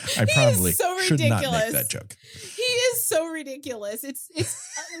 I probably should not make that joke. He is so ridiculous. It's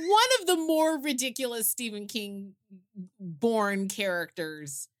one of the more ridiculous Stephen King born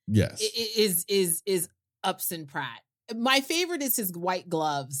characters. Yes, is Upson Pratt. My favorite is his white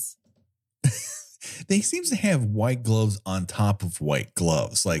gloves. They seem to have white gloves on top of white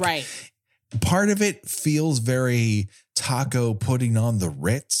gloves. Like part of it feels very taco putting on the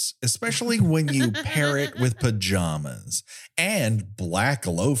Ritz, especially when you pair it with pajamas and black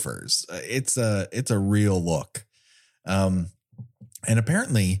loafers. It's a real look. And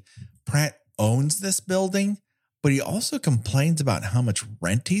apparently Pratt owns this building, but he also complains about how much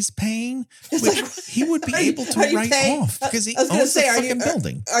rent he's paying, which he would be able to write off because he owns the fucking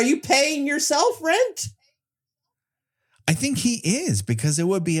building. Are you paying yourself rent? I think he is, because it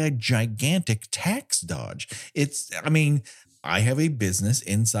would be a gigantic tax dodge. I have a business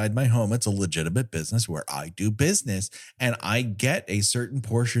inside my home. It's a legitimate business where I do business, and I get a certain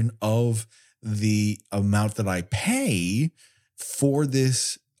portion of the amount that I pay for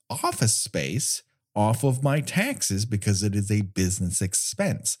this office space off of my taxes because it is a business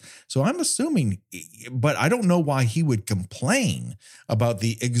expense. So I'm assuming, but I don't know why he would complain about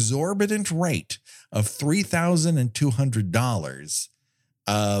the exorbitant rate of $3,200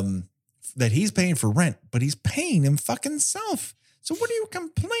 that he's paying for rent, but he's paying him fucking self. So what are you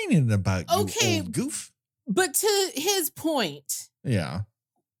complaining about, you old goof? But to his point, yeah,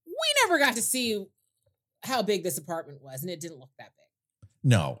 we never got to see how big this apartment was, and it didn't look that big.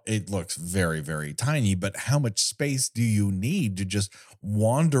 No, it looks very, very tiny, but how much space do you need to just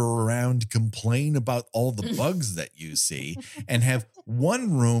wander around, complain about all the bugs that you see, and have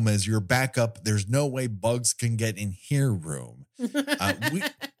one room as your backup? There's no way bugs can get in here room.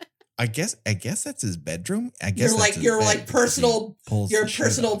 I guess that's his bedroom. I guess your personal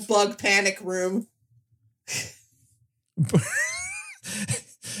bug panic room.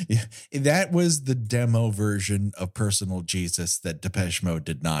 Yeah, that was the demo version of Personal Jesus that Depeche Mode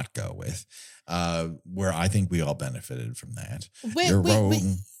did not go with, where I think we all benefited from that. Wait.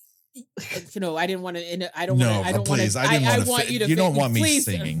 No, I didn't want to. I don't want you to. You don't want me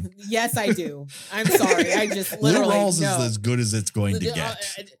singing. Yes, I do. I'm sorry. I just literally. Little Rawls is as good as it's going to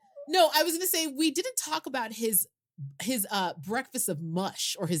get. No, I was going to say we didn't talk about his breakfast of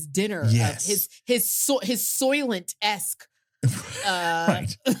mush or his dinner. Yes. His Soylent-esque.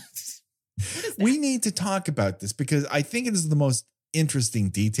 Right. We need to talk about this because I think it is the most interesting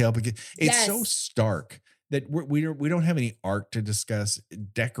detail because it's so stark that we don't have any art to discuss.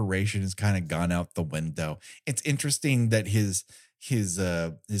 Decoration has kind of gone out the window. It's interesting that his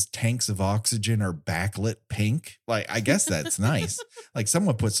tanks of oxygen are backlit pink. Like, I guess that's nice. Like,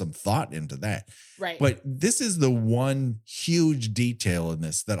 someone put some thought into that. Right. But this is the one huge detail in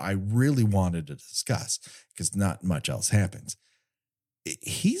this that I really wanted to discuss because not much else happens.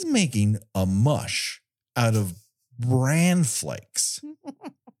 He's making a mush out of bran flakes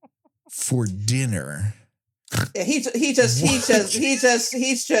for dinner. Yeah, he's just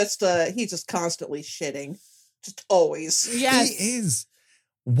constantly shitting. Just always. Yes. He is.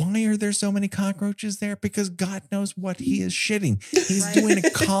 Why are there so many cockroaches there? Because God knows what he is shitting. He's doing a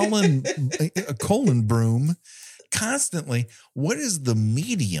colon broom constantly. What is the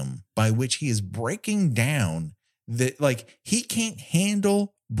medium by which he is breaking down that? Like, he can't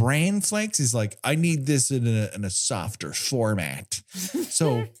handle bran flakes. He's like, I need this in a softer format.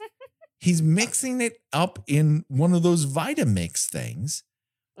 So he's mixing it up in one of those Vitamix things.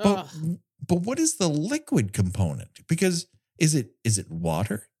 But what is the liquid component? Because is it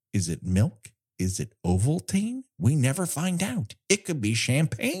water? Is it milk? Is it Ovaltine? We never find out. It could be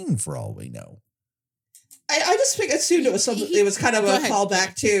champagne for all we know. I just assumed it was something. It was kind of a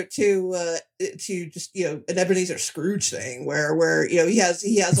callback to just an Ebenezer Scrooge thing where he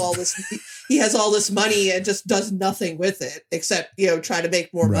has all this money and just does nothing with it except try to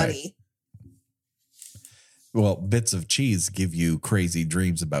make more money. Well, bits of cheese give you crazy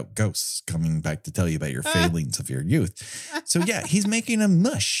dreams about ghosts coming back to tell you about your failings of your youth. So yeah, he's making a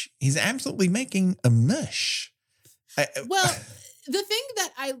mush. He's absolutely making a mush. Well, here's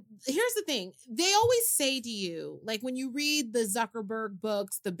the thing. They always say to you, like when you read the Zuckerberg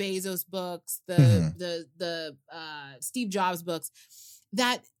books, the Bezos books, the Steve Jobs books,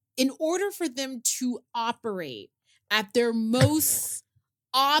 that in order for them to operate at their most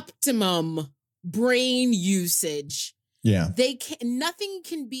optimum brain usage, nothing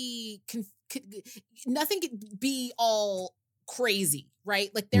can be all crazy, right?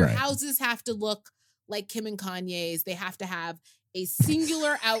 Like their houses have to look like Kim and Kanye's. They have to have a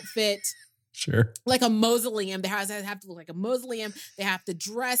singular outfit, sure, like a mausoleum. Their houses have to look like a mausoleum. They have to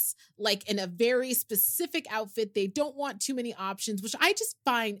dress like in a very specific outfit. They don't want too many options, which I just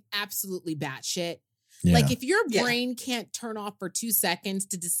find absolutely batshit. Yeah. Like if your brain can't turn off for 2 seconds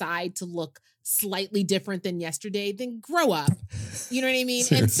to decide to look slightly different than yesterday, then grow up. You know what I mean?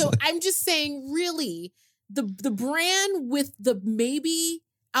 And so I'm just saying, really, the brand with the maybe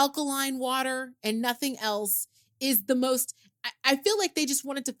alkaline water and nothing else is the most. I feel like they just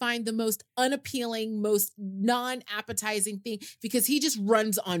wanted to find the most unappealing, most non-appetizing thing because he just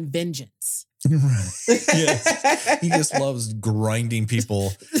runs on vengeance. Right. Yes. He just loves grinding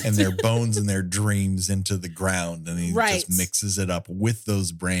people and their bones and their dreams into the ground, and he just mixes it up with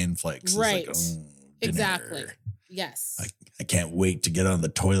those bran flakes. Right. Like, exactly. Yes. I can't wait to get on the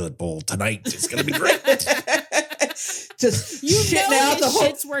toilet bowl tonight. It's going to be great. Just shitting out the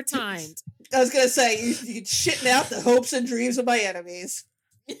shits were timed. I was going to say, you shitting out the hopes and dreams of my enemies.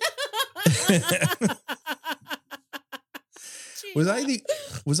 Was I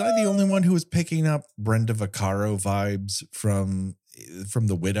the only one who was picking up Brenda Vaccaro vibes from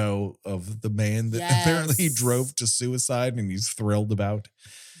the widow of the man that apparently he drove to suicide and he's thrilled about?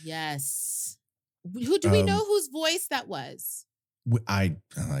 Yes. Who do we know whose voice that was? I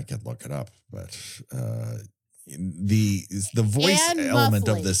could look it up, but the voice Anne element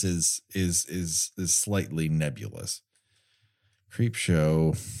Muffley. of this is slightly nebulous. Creep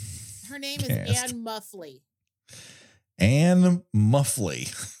Show. Her name cast. is Anne Muffley. Anne Muffley.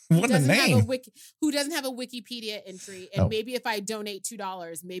 What a name. Who doesn't have a Wikipedia entry. And maybe if I donate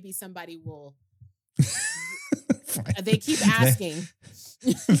 $2, maybe somebody will. They keep asking.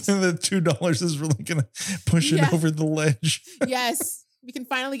 The $2 is really going to push it over the ledge. Yes. We can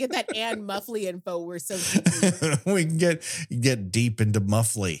finally get that Anne Muffley info. We're so we can get deep into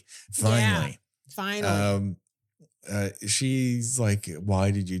Muffley. Finally. Yeah, finally. She's like,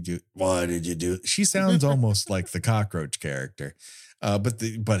 why did you do? She sounds almost like the cockroach character. But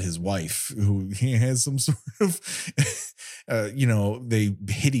his wife, who he has some sort of, they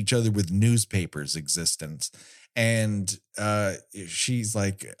hit each other with newspapers existence. And she's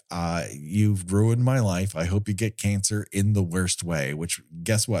like, you've ruined my life. I hope you get cancer in the worst way, which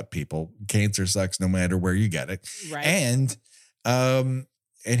guess what, people? Cancer sucks no matter where you get it. Right.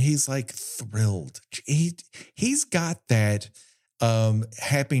 And he's like thrilled. He's got that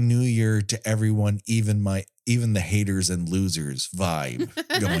Happy New Year to everyone, even the haters and losers vibe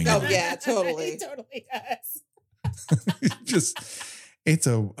going on. Oh yeah, totally. He totally does.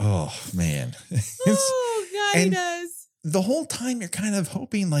 Oh man. He does. The whole time you're kind of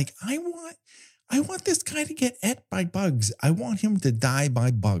hoping, like, I want this guy to get ate by bugs. I want him to die by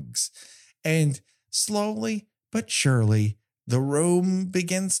bugs. And slowly but surely, the room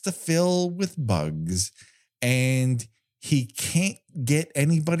begins to fill with bugs, and he can't get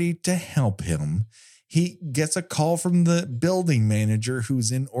anybody to help him. He gets a call from the building manager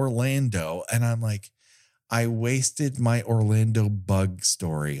who's in Orlando, and I'm like, I wasted my Orlando bug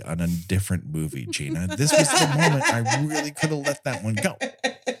story on a different movie, Gina. This was the moment I really could have let that one go.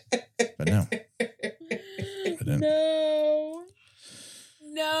 But no.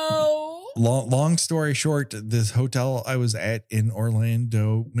 No. Long story short, this hotel I was at in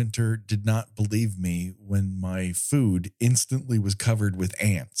Orlando winter did not believe me when my food instantly was covered with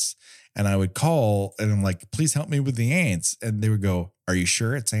ants. And I would call and I'm like, please help me with the ants. And they would go, are you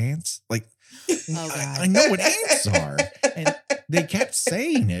sure it's ants? Like, I know what ants are. And they kept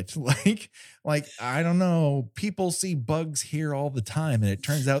saying it like, I don't know. People see bugs here all the time. And it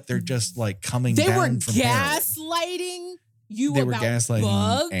turns out they're just like coming down from They were gaslighting you They were about gaslighting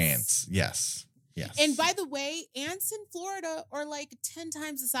bugs? ants. Yes. And by the way, ants in Florida are like 10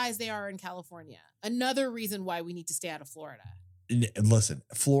 times the size they are in California. Another reason why we need to stay out of Florida. Listen,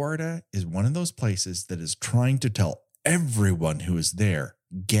 Florida is one of those places that is trying to tell everyone who is there,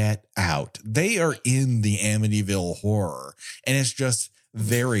 get out. They are in the Amityville horror, and it's just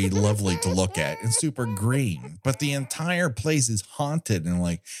very lovely to look at and super green. But the entire place is haunted and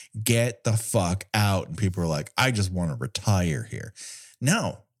like, get the fuck out. And people are like, I just want to retire here.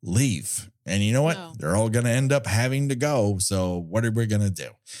 No, leave. And you know what? No. They're all going to end up having to go. So what are we going to do?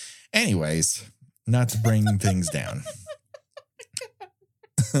 Anyways, not to bring things down.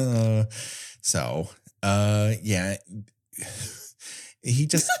 Yeah,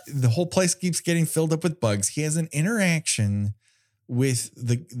 the whole place keeps getting filled up with bugs. He has an interaction with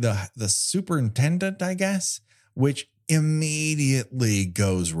the superintendent, I guess, which immediately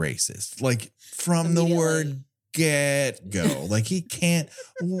goes racist. Like from the word get go. Like he can't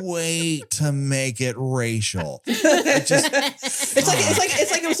wait to make it racial. It's like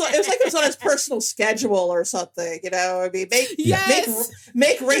it was on his personal schedule or something. You know, I mean,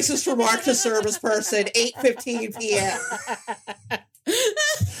 make racist remark to service person 8:15 p.m.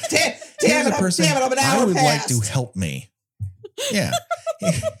 Damn it! I'm an hour I would past. like to help me. Yeah,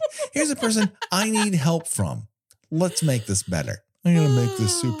 here's a person I need help from. Let's make this better. I'm going to make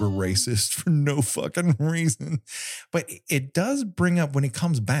this super racist for no fucking reason. But it does bring up when he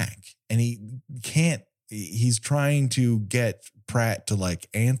comes back and he's trying to get Pratt to like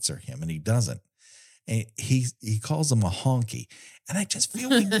answer him and he doesn't. And he calls him a honky. And I just feel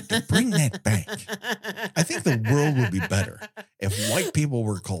we need to bring that back. I think the world would be better if white people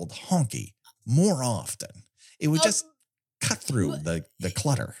were called honky more often. It would just cut through the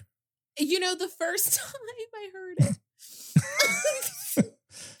clutter. You know, the first time I heard it,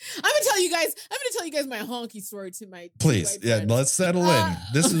 I'm gonna tell you guys my honky story to my please. Yeah, let's settle in.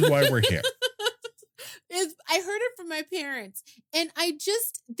 This is why we're here. I heard it from my parents, and I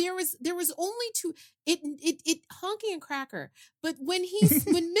just there was only two. It honky and cracker. But when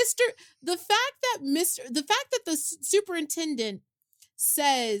the fact that the superintendent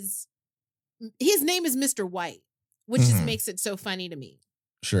says his name is Mr. White, which just makes it so funny to me.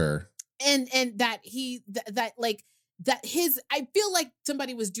 Sure. And that I feel like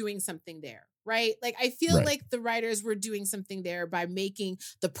somebody was doing something there, right? Like, I feel like the writers were doing something there by making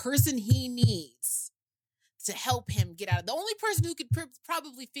the person he needs to help him get out of, the only person who could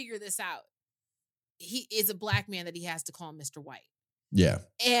probably figure this out, he is a black man that he has to call Mr. White. Yeah.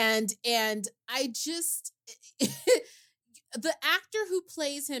 And I just, the actor who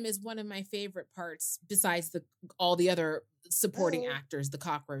plays him is one of my favorite parts, besides all the other supporting actors, the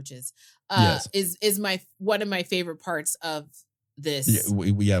cockroaches, is one of my favorite parts of this.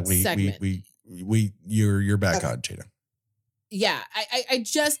 Segment. You're back on, Gina. Yeah, I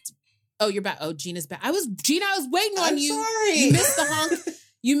just, you're back. Oh, Gina's back. Gina, I was waiting on you. Sorry. You missed the honk.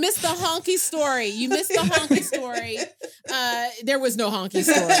 You missed the honky story. There was no honky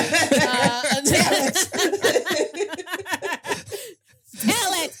story.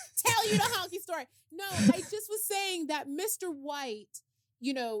 Tell you the honky story. No, I just was saying that Mr. White,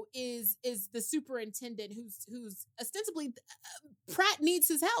 is the superintendent who's ostensibly, Pratt needs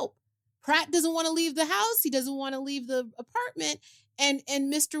his help. Pratt doesn't want to leave the house. He doesn't want to leave the apartment. And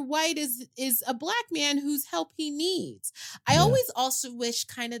Mr. White is a black man whose help he needs. I always also wish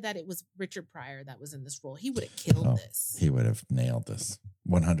kind of that it was Richard Pryor that was in this role. He would have killed this. He would have nailed this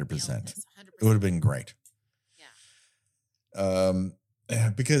 100%. It would have been great. Yeah.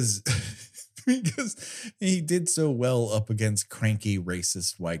 Because he did so well up against cranky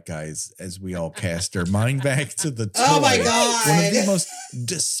racist white guys, as we all cast our mind back to The Toy. Oh my God. One of the most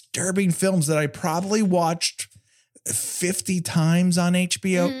disturbing films that I probably watched 50 times on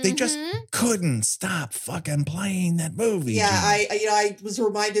HBO. Mm-hmm. They just couldn't stop fucking playing that movie. Yeah, I was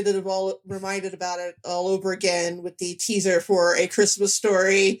reminded about it all over again with the teaser for A Christmas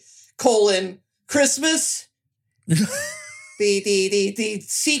Story: Christmas. the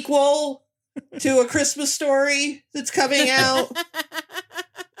sequel to A Christmas Story that's coming out.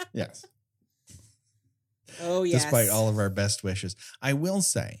 Yes. Oh yes. Despite all of our best wishes, I will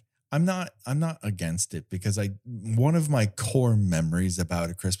say, I'm not against it, because one of my core memories about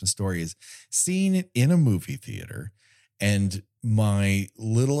A Christmas Story is seeing it in a movie theater, and my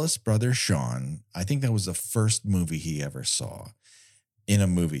littlest brother Sean, I think that was the first movie he ever saw in a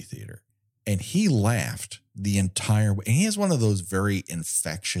movie theater, and he laughed the entire way. And he has one of those very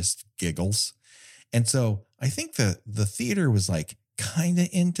infectious giggles, and so I think the theater was like kind of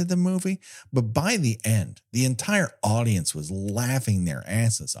into the movie, but by the end, the entire audience was laughing their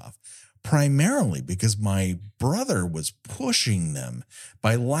asses off, primarily because my brother was pushing them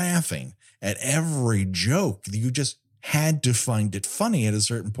by laughing at every joke. You just had to find it funny at a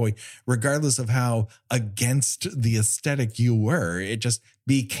certain point, regardless of how against the aesthetic you were. It just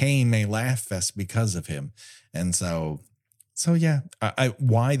became a laugh fest because of him. And so yeah,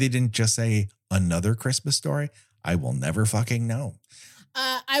 why they didn't just say another Christmas Story, I will never fucking know.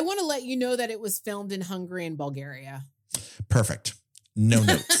 I want to let you know that it was filmed in Hungary and Bulgaria. Perfect. No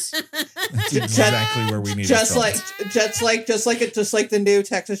notes. That's exactly where we need just like the new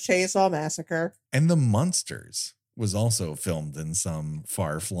Texas Chainsaw Massacre. And The Munsters was also filmed in some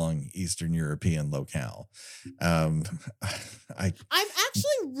far-flung Eastern European locale. I'm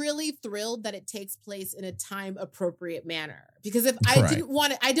actually really thrilled that it takes place in a time-appropriate manner, because if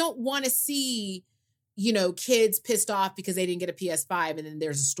I don't want to see, kids pissed off because they didn't get a PS5 and then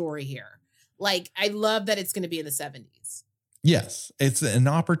there's a story here. Like, I love that it's going to be in the 70s. Yes, it's an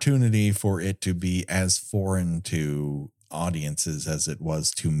opportunity for it to be as foreign to audiences as it was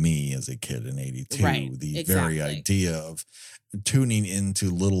to me as a kid in 82. Right, very idea of tuning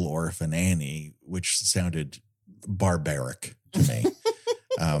into Little Orphan Annie, which sounded barbaric to me.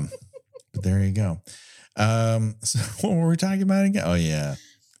 But there you go. So what were we talking about again? Oh, yeah.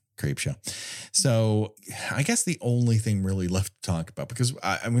 Creep show. So I guess the only thing really left to talk about, because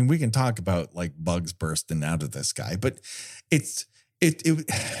I mean, we can talk about like bugs bursting out of this guy, but it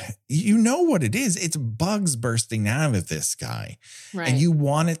you know what it is. It's bugs bursting out of this guy. Right. And you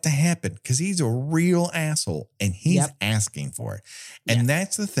want it to happen because he's a real asshole and he's asking for it. And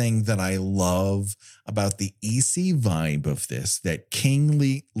that's the thing that I love about the EC vibe of this, that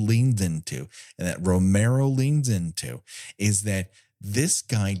King leans into and that Romero leans into, is that this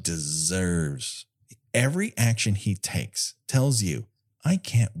guy deserves every action he takes. Tells you, I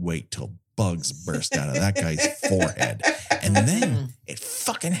can't wait till bugs burst out of that guy's forehead. And then it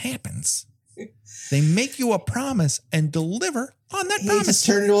fucking happens. They make you a promise and deliver on that promise. Just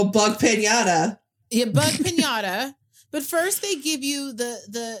turn into a bug pinata. Yeah, bug pinata. But first they give you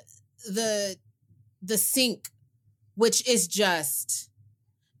the sink, which is just...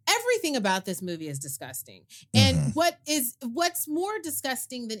 Everything about this movie is disgusting. And what's more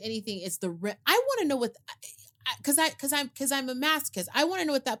disgusting than anything is I want to know what, because I'm a masochist. I want to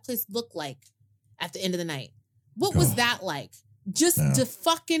know what that place looked like at the end of the night. What was that like? Just the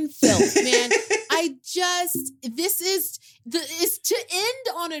fucking filth, man. This is to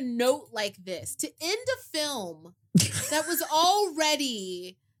end on a note like this, to end a film that was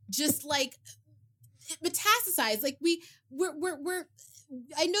already just like metastasized. Like we're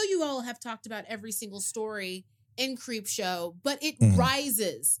I know you all have talked about every single story in Creepshow, but it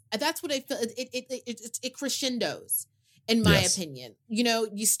rises. That's what I feel. It crescendos, in my opinion. You know,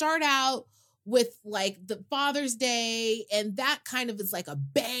 you start out with like the Father's Day, and that kind of is like a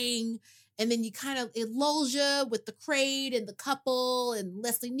bang. And then you kind of, it lulls you with the Kraid and the couple, and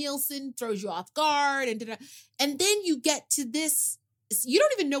Leslie Nielsen throws you off guard. And then you get to this, you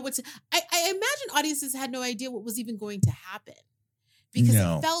don't even know what's, I imagine audiences had no idea what was even going to happen. Because it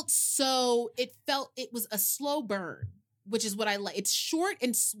was a slow burn, which is what I like. It's short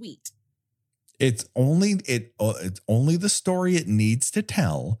and sweet. It's only the story it needs to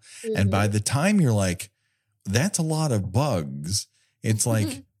tell. Mm-hmm. And by the time you're like, that's a lot of bugs, it's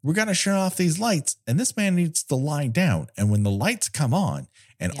like, we're going to shut off these lights and this man needs to lie down. And when the lights come on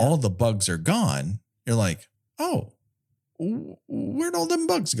and all the bugs are gone, you're like, oh, where'd all them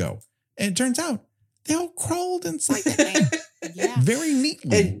bugs go? And it turns out they all crawled inside the man very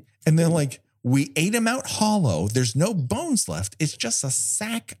neatly. And they're like, we ate him out hollow. There's no bones left. It's just a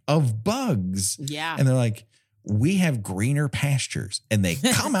sack of bugs. Yeah. And they're like, we have greener pastures, and they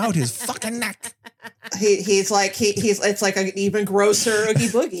come out his fucking neck. He's it's like an even grosser Oogie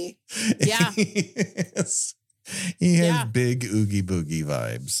Boogie. Yeah. He has big Oogie Boogie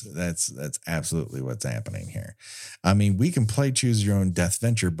vibes. That's absolutely what's happening here. I mean, we can play choose your own death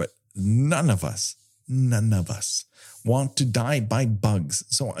venture, but none of us want to die by bugs.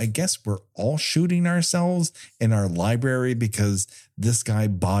 So I guess we're all shooting ourselves in our library because this guy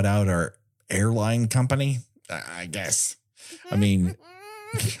bought out our airline company. I guess. I mean,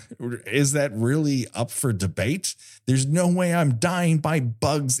 is that really up for debate? There's no way I'm dying by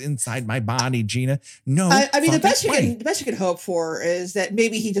bugs inside my body, Gina. No. I mean, the best you can hope for is that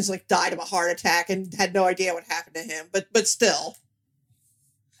maybe he just like died of a heart attack and had no idea what happened to him. But still,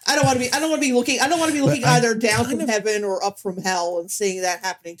 I don't want to be looking either down from heaven or up from hell and seeing that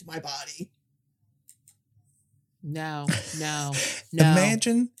happening to my body. No.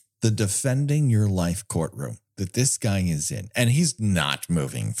 Imagine the defending your life courtroom that this guy is in, and he's not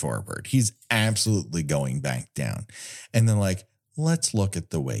moving forward. He's absolutely going back down. And they're like, let's look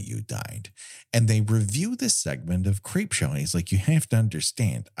at the way you died. And they review this segment of Creepshow. And he's like, you have to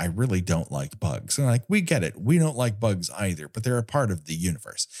understand, I really don't like bugs. And like, we get it. We don't like bugs either, but they're a part of the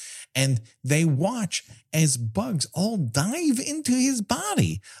universe. And they watch as bugs all dive into his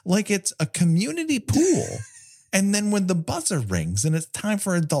body like it's a community pool. And then when the buzzer rings and it's time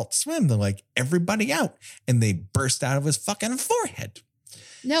for Adult Swim, they're like, everybody out. And they burst out of his fucking forehead.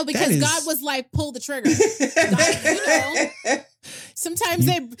 No, because God was like, pull the trigger. God, sometimes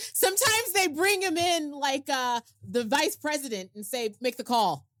they bring him in like the vice president and say, make the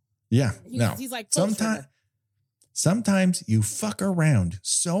call. Yeah. He's like, sometimes you fuck around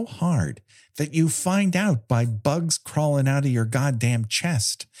so hard that you find out by bugs crawling out of your goddamn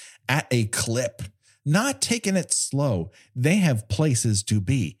chest at a clip. Not taking it slow. They have places to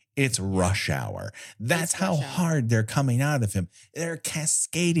be. It's rush hour. That's how hard they're coming out of him. They're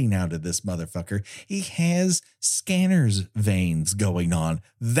cascading out of this motherfucker. He has Scanner's veins going on.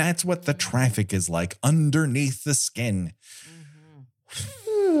 That's what the traffic is like underneath the skin.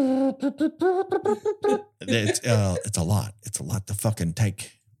 It's a lot. It's a lot to fucking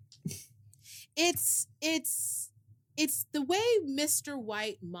take. It's the way Mr.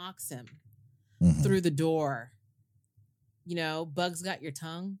 White mocks him. Through the door. You know, bugs got your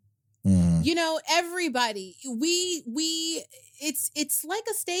tongue. You know, everybody, it's like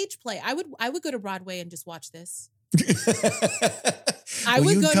a stage play. I would go to Broadway and just watch this. You'd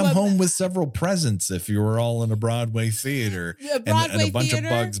come home with several presents if you were all in a Broadway theater and a bunch of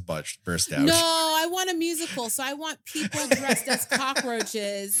bugs burst out. No, I want a musical. So I want people dressed as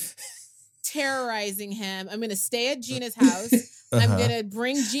cockroaches terrorizing him. I'm going to stay at Gina's house. I'm going to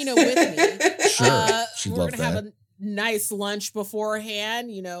bring Gina with me. Sure. We're going to have a nice lunch beforehand,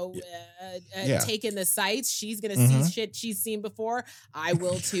 you know, take in the sights. She's going to see shit she's seen before. I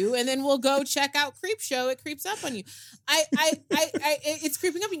will too. And then we'll go check out Creepshow. It creeps up on you. It's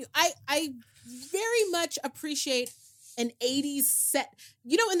creeping up on you. I very much appreciate an 80s set.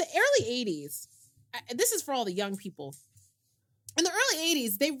 You know, in the early 80s, this is for all the young people. In the early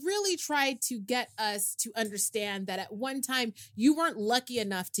 80s, they really tried to get us to understand that at one time you weren't lucky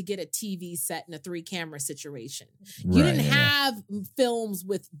enough to get a TV set in a 3-camera situation. You didn't have films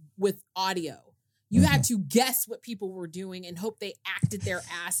with audio. You had to guess what people were doing and hope they acted their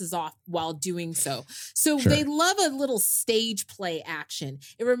asses off while doing so. So they love a little stage play action.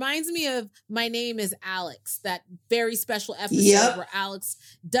 It reminds me of My Name is Alex, that very special episode where Alex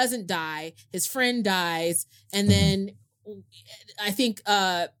doesn't die, his friend dies, and then I think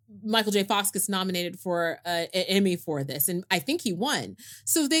Michael J. Fox gets nominated for an Emmy for this, and I think he won.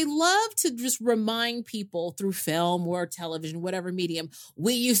 So they love to just remind people through film or television, whatever medium,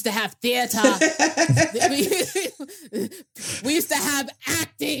 we used to have theater. we used to have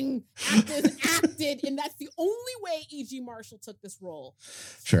acting. Actors acted, and that's the only way E.G. Marshall took this role.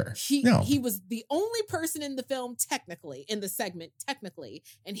 Sure. He was the only person in the film, technically, in the segment, technically,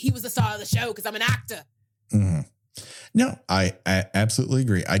 and he was the star of the show because I'm an actor. Mm-hmm. No, I absolutely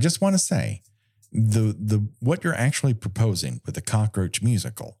agree. I just want to say the what you're actually proposing with the Cockroach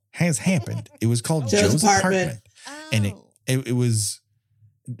musical has happened. It was called Joe's Apartment. And it was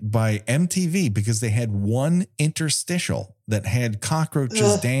by MTV because they had one interstitial that had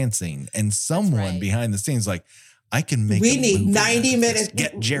cockroaches dancing, and someone behind the scenes like, I can make we need 90 minutes.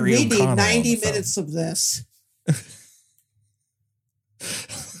 Get Jerry we O'Connell need 90 minutes of this.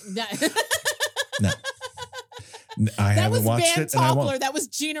 No. I haven't watched it. Van Toffler. That was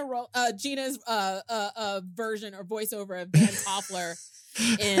Gina's version or voiceover of Van Toffler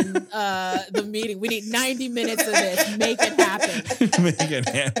in the meeting. We need 90 minutes of this. Make it happen. Make it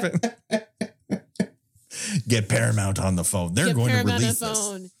happen. Get Paramount on the phone. They're going to release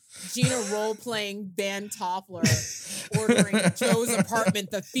this. Gina role-playing Van Toffler ordering Joe's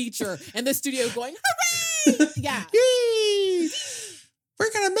Apartment, the feature, and the studio going, hooray! Yeah. Yay!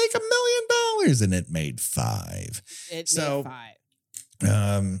 We're going to make $1 million. And it made $5 million. Made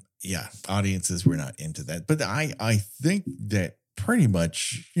 $5 million. Audiences were not into that. But I think that pretty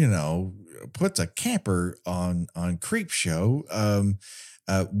much, puts a camper on Creepshow.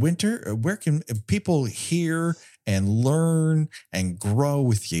 Winter, where can people hear and learn and grow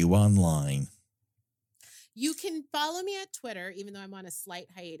with you online? You can follow me at Twitter, even though I'm on a slight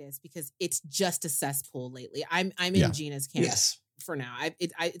hiatus because it's just a cesspool lately. I'm in Gina's camp. Yes. For now.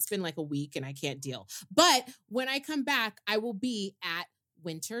 It's been like a week and I can't deal. But when I come back, I will be at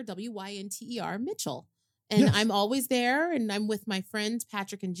Winter, WYNTER Mitchell. And I'm always there, and I'm with my friends,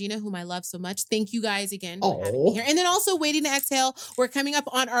 Patrick and Gina, whom I love so much. Thank you guys again for having me here. And then also Waiting to Exhale. We're coming up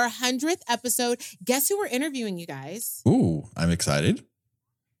on our 100th episode. Guess who we're interviewing, you guys? Ooh, I'm excited.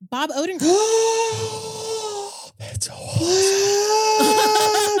 Bob Odenkirk. That's awesome.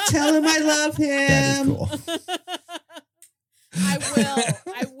 Tell him I love him. That is cool.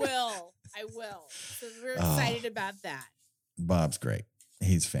 I will. So we're excited about that. Bob's great.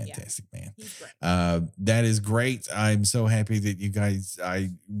 He's fantastic, man. He's great. That is great. I'm so happy that you guys,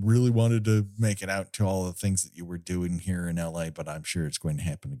 I really wanted to make it out to all the things that you were doing here in LA, but I'm sure it's going to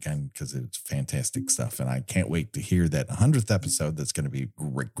happen again because it's fantastic stuff. And I can't wait to hear that 100th episode. That's going to be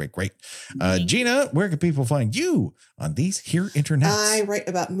great. Gina, where can people find you on these here internets? I write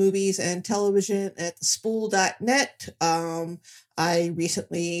about movies and television at thespool.net. I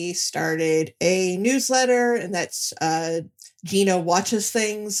recently started a newsletter, and that's Gina Watches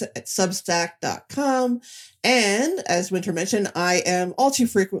Things at substack.com. And as Winter mentioned, I am all too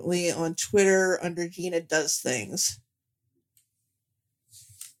frequently on Twitter under Gina Does Things.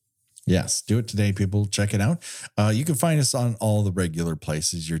 Yes, do it today, people. Check it out. You can find us on all the regular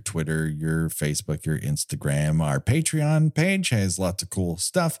places, your Twitter, your Facebook, your Instagram. Our Patreon page has lots of cool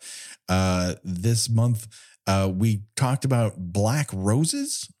stuff. This month, we talked about Black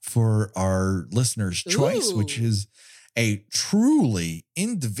Roses for our listeners' choice, which is a truly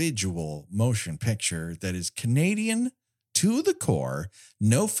individual motion picture that is Canadian to the core,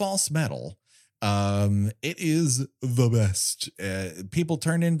 no false metal. It is the best. People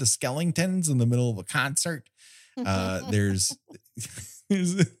turn into skeletons in the middle of a concert. There's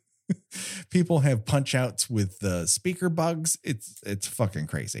people have punch outs with speaker bugs. It's fucking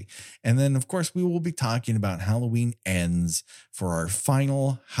crazy. And then, of course, we will be talking about Halloween Ends for our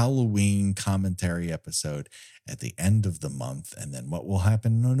final Halloween commentary episode at the end of the month. And then what will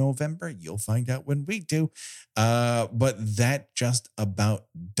happen in November, you'll find out when we do. But that just about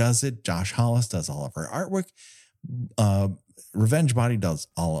does it. Josh Hollis does all of our artwork. Revenge Body does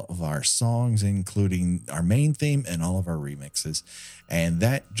all of our songs, including our main theme and all of our remixes. And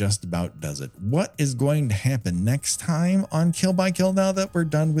that just about does it. What is going to happen next time on Kill by Kill now that we're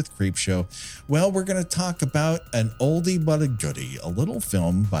done with Creepshow? Well, we're going to talk about an oldie but a goodie, a little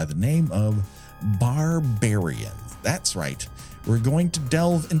film by the name of Barbarian. That's right. We're going to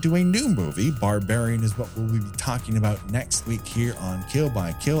delve into a new movie. Barbarian is what we'll be talking about next week here on Kill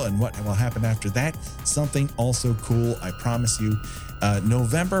by Kill. And what will happen after that? Something also cool, I promise you.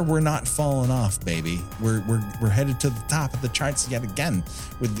 November, we're not falling off, baby. We're headed to the top of the charts yet again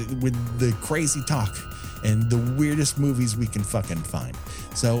with the crazy talk and the weirdest movies we can fucking find.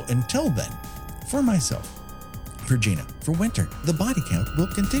 So until then, for myself, for Gina, for Winter, the body count will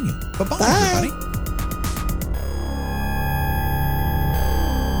continue. Bye-bye, everybody.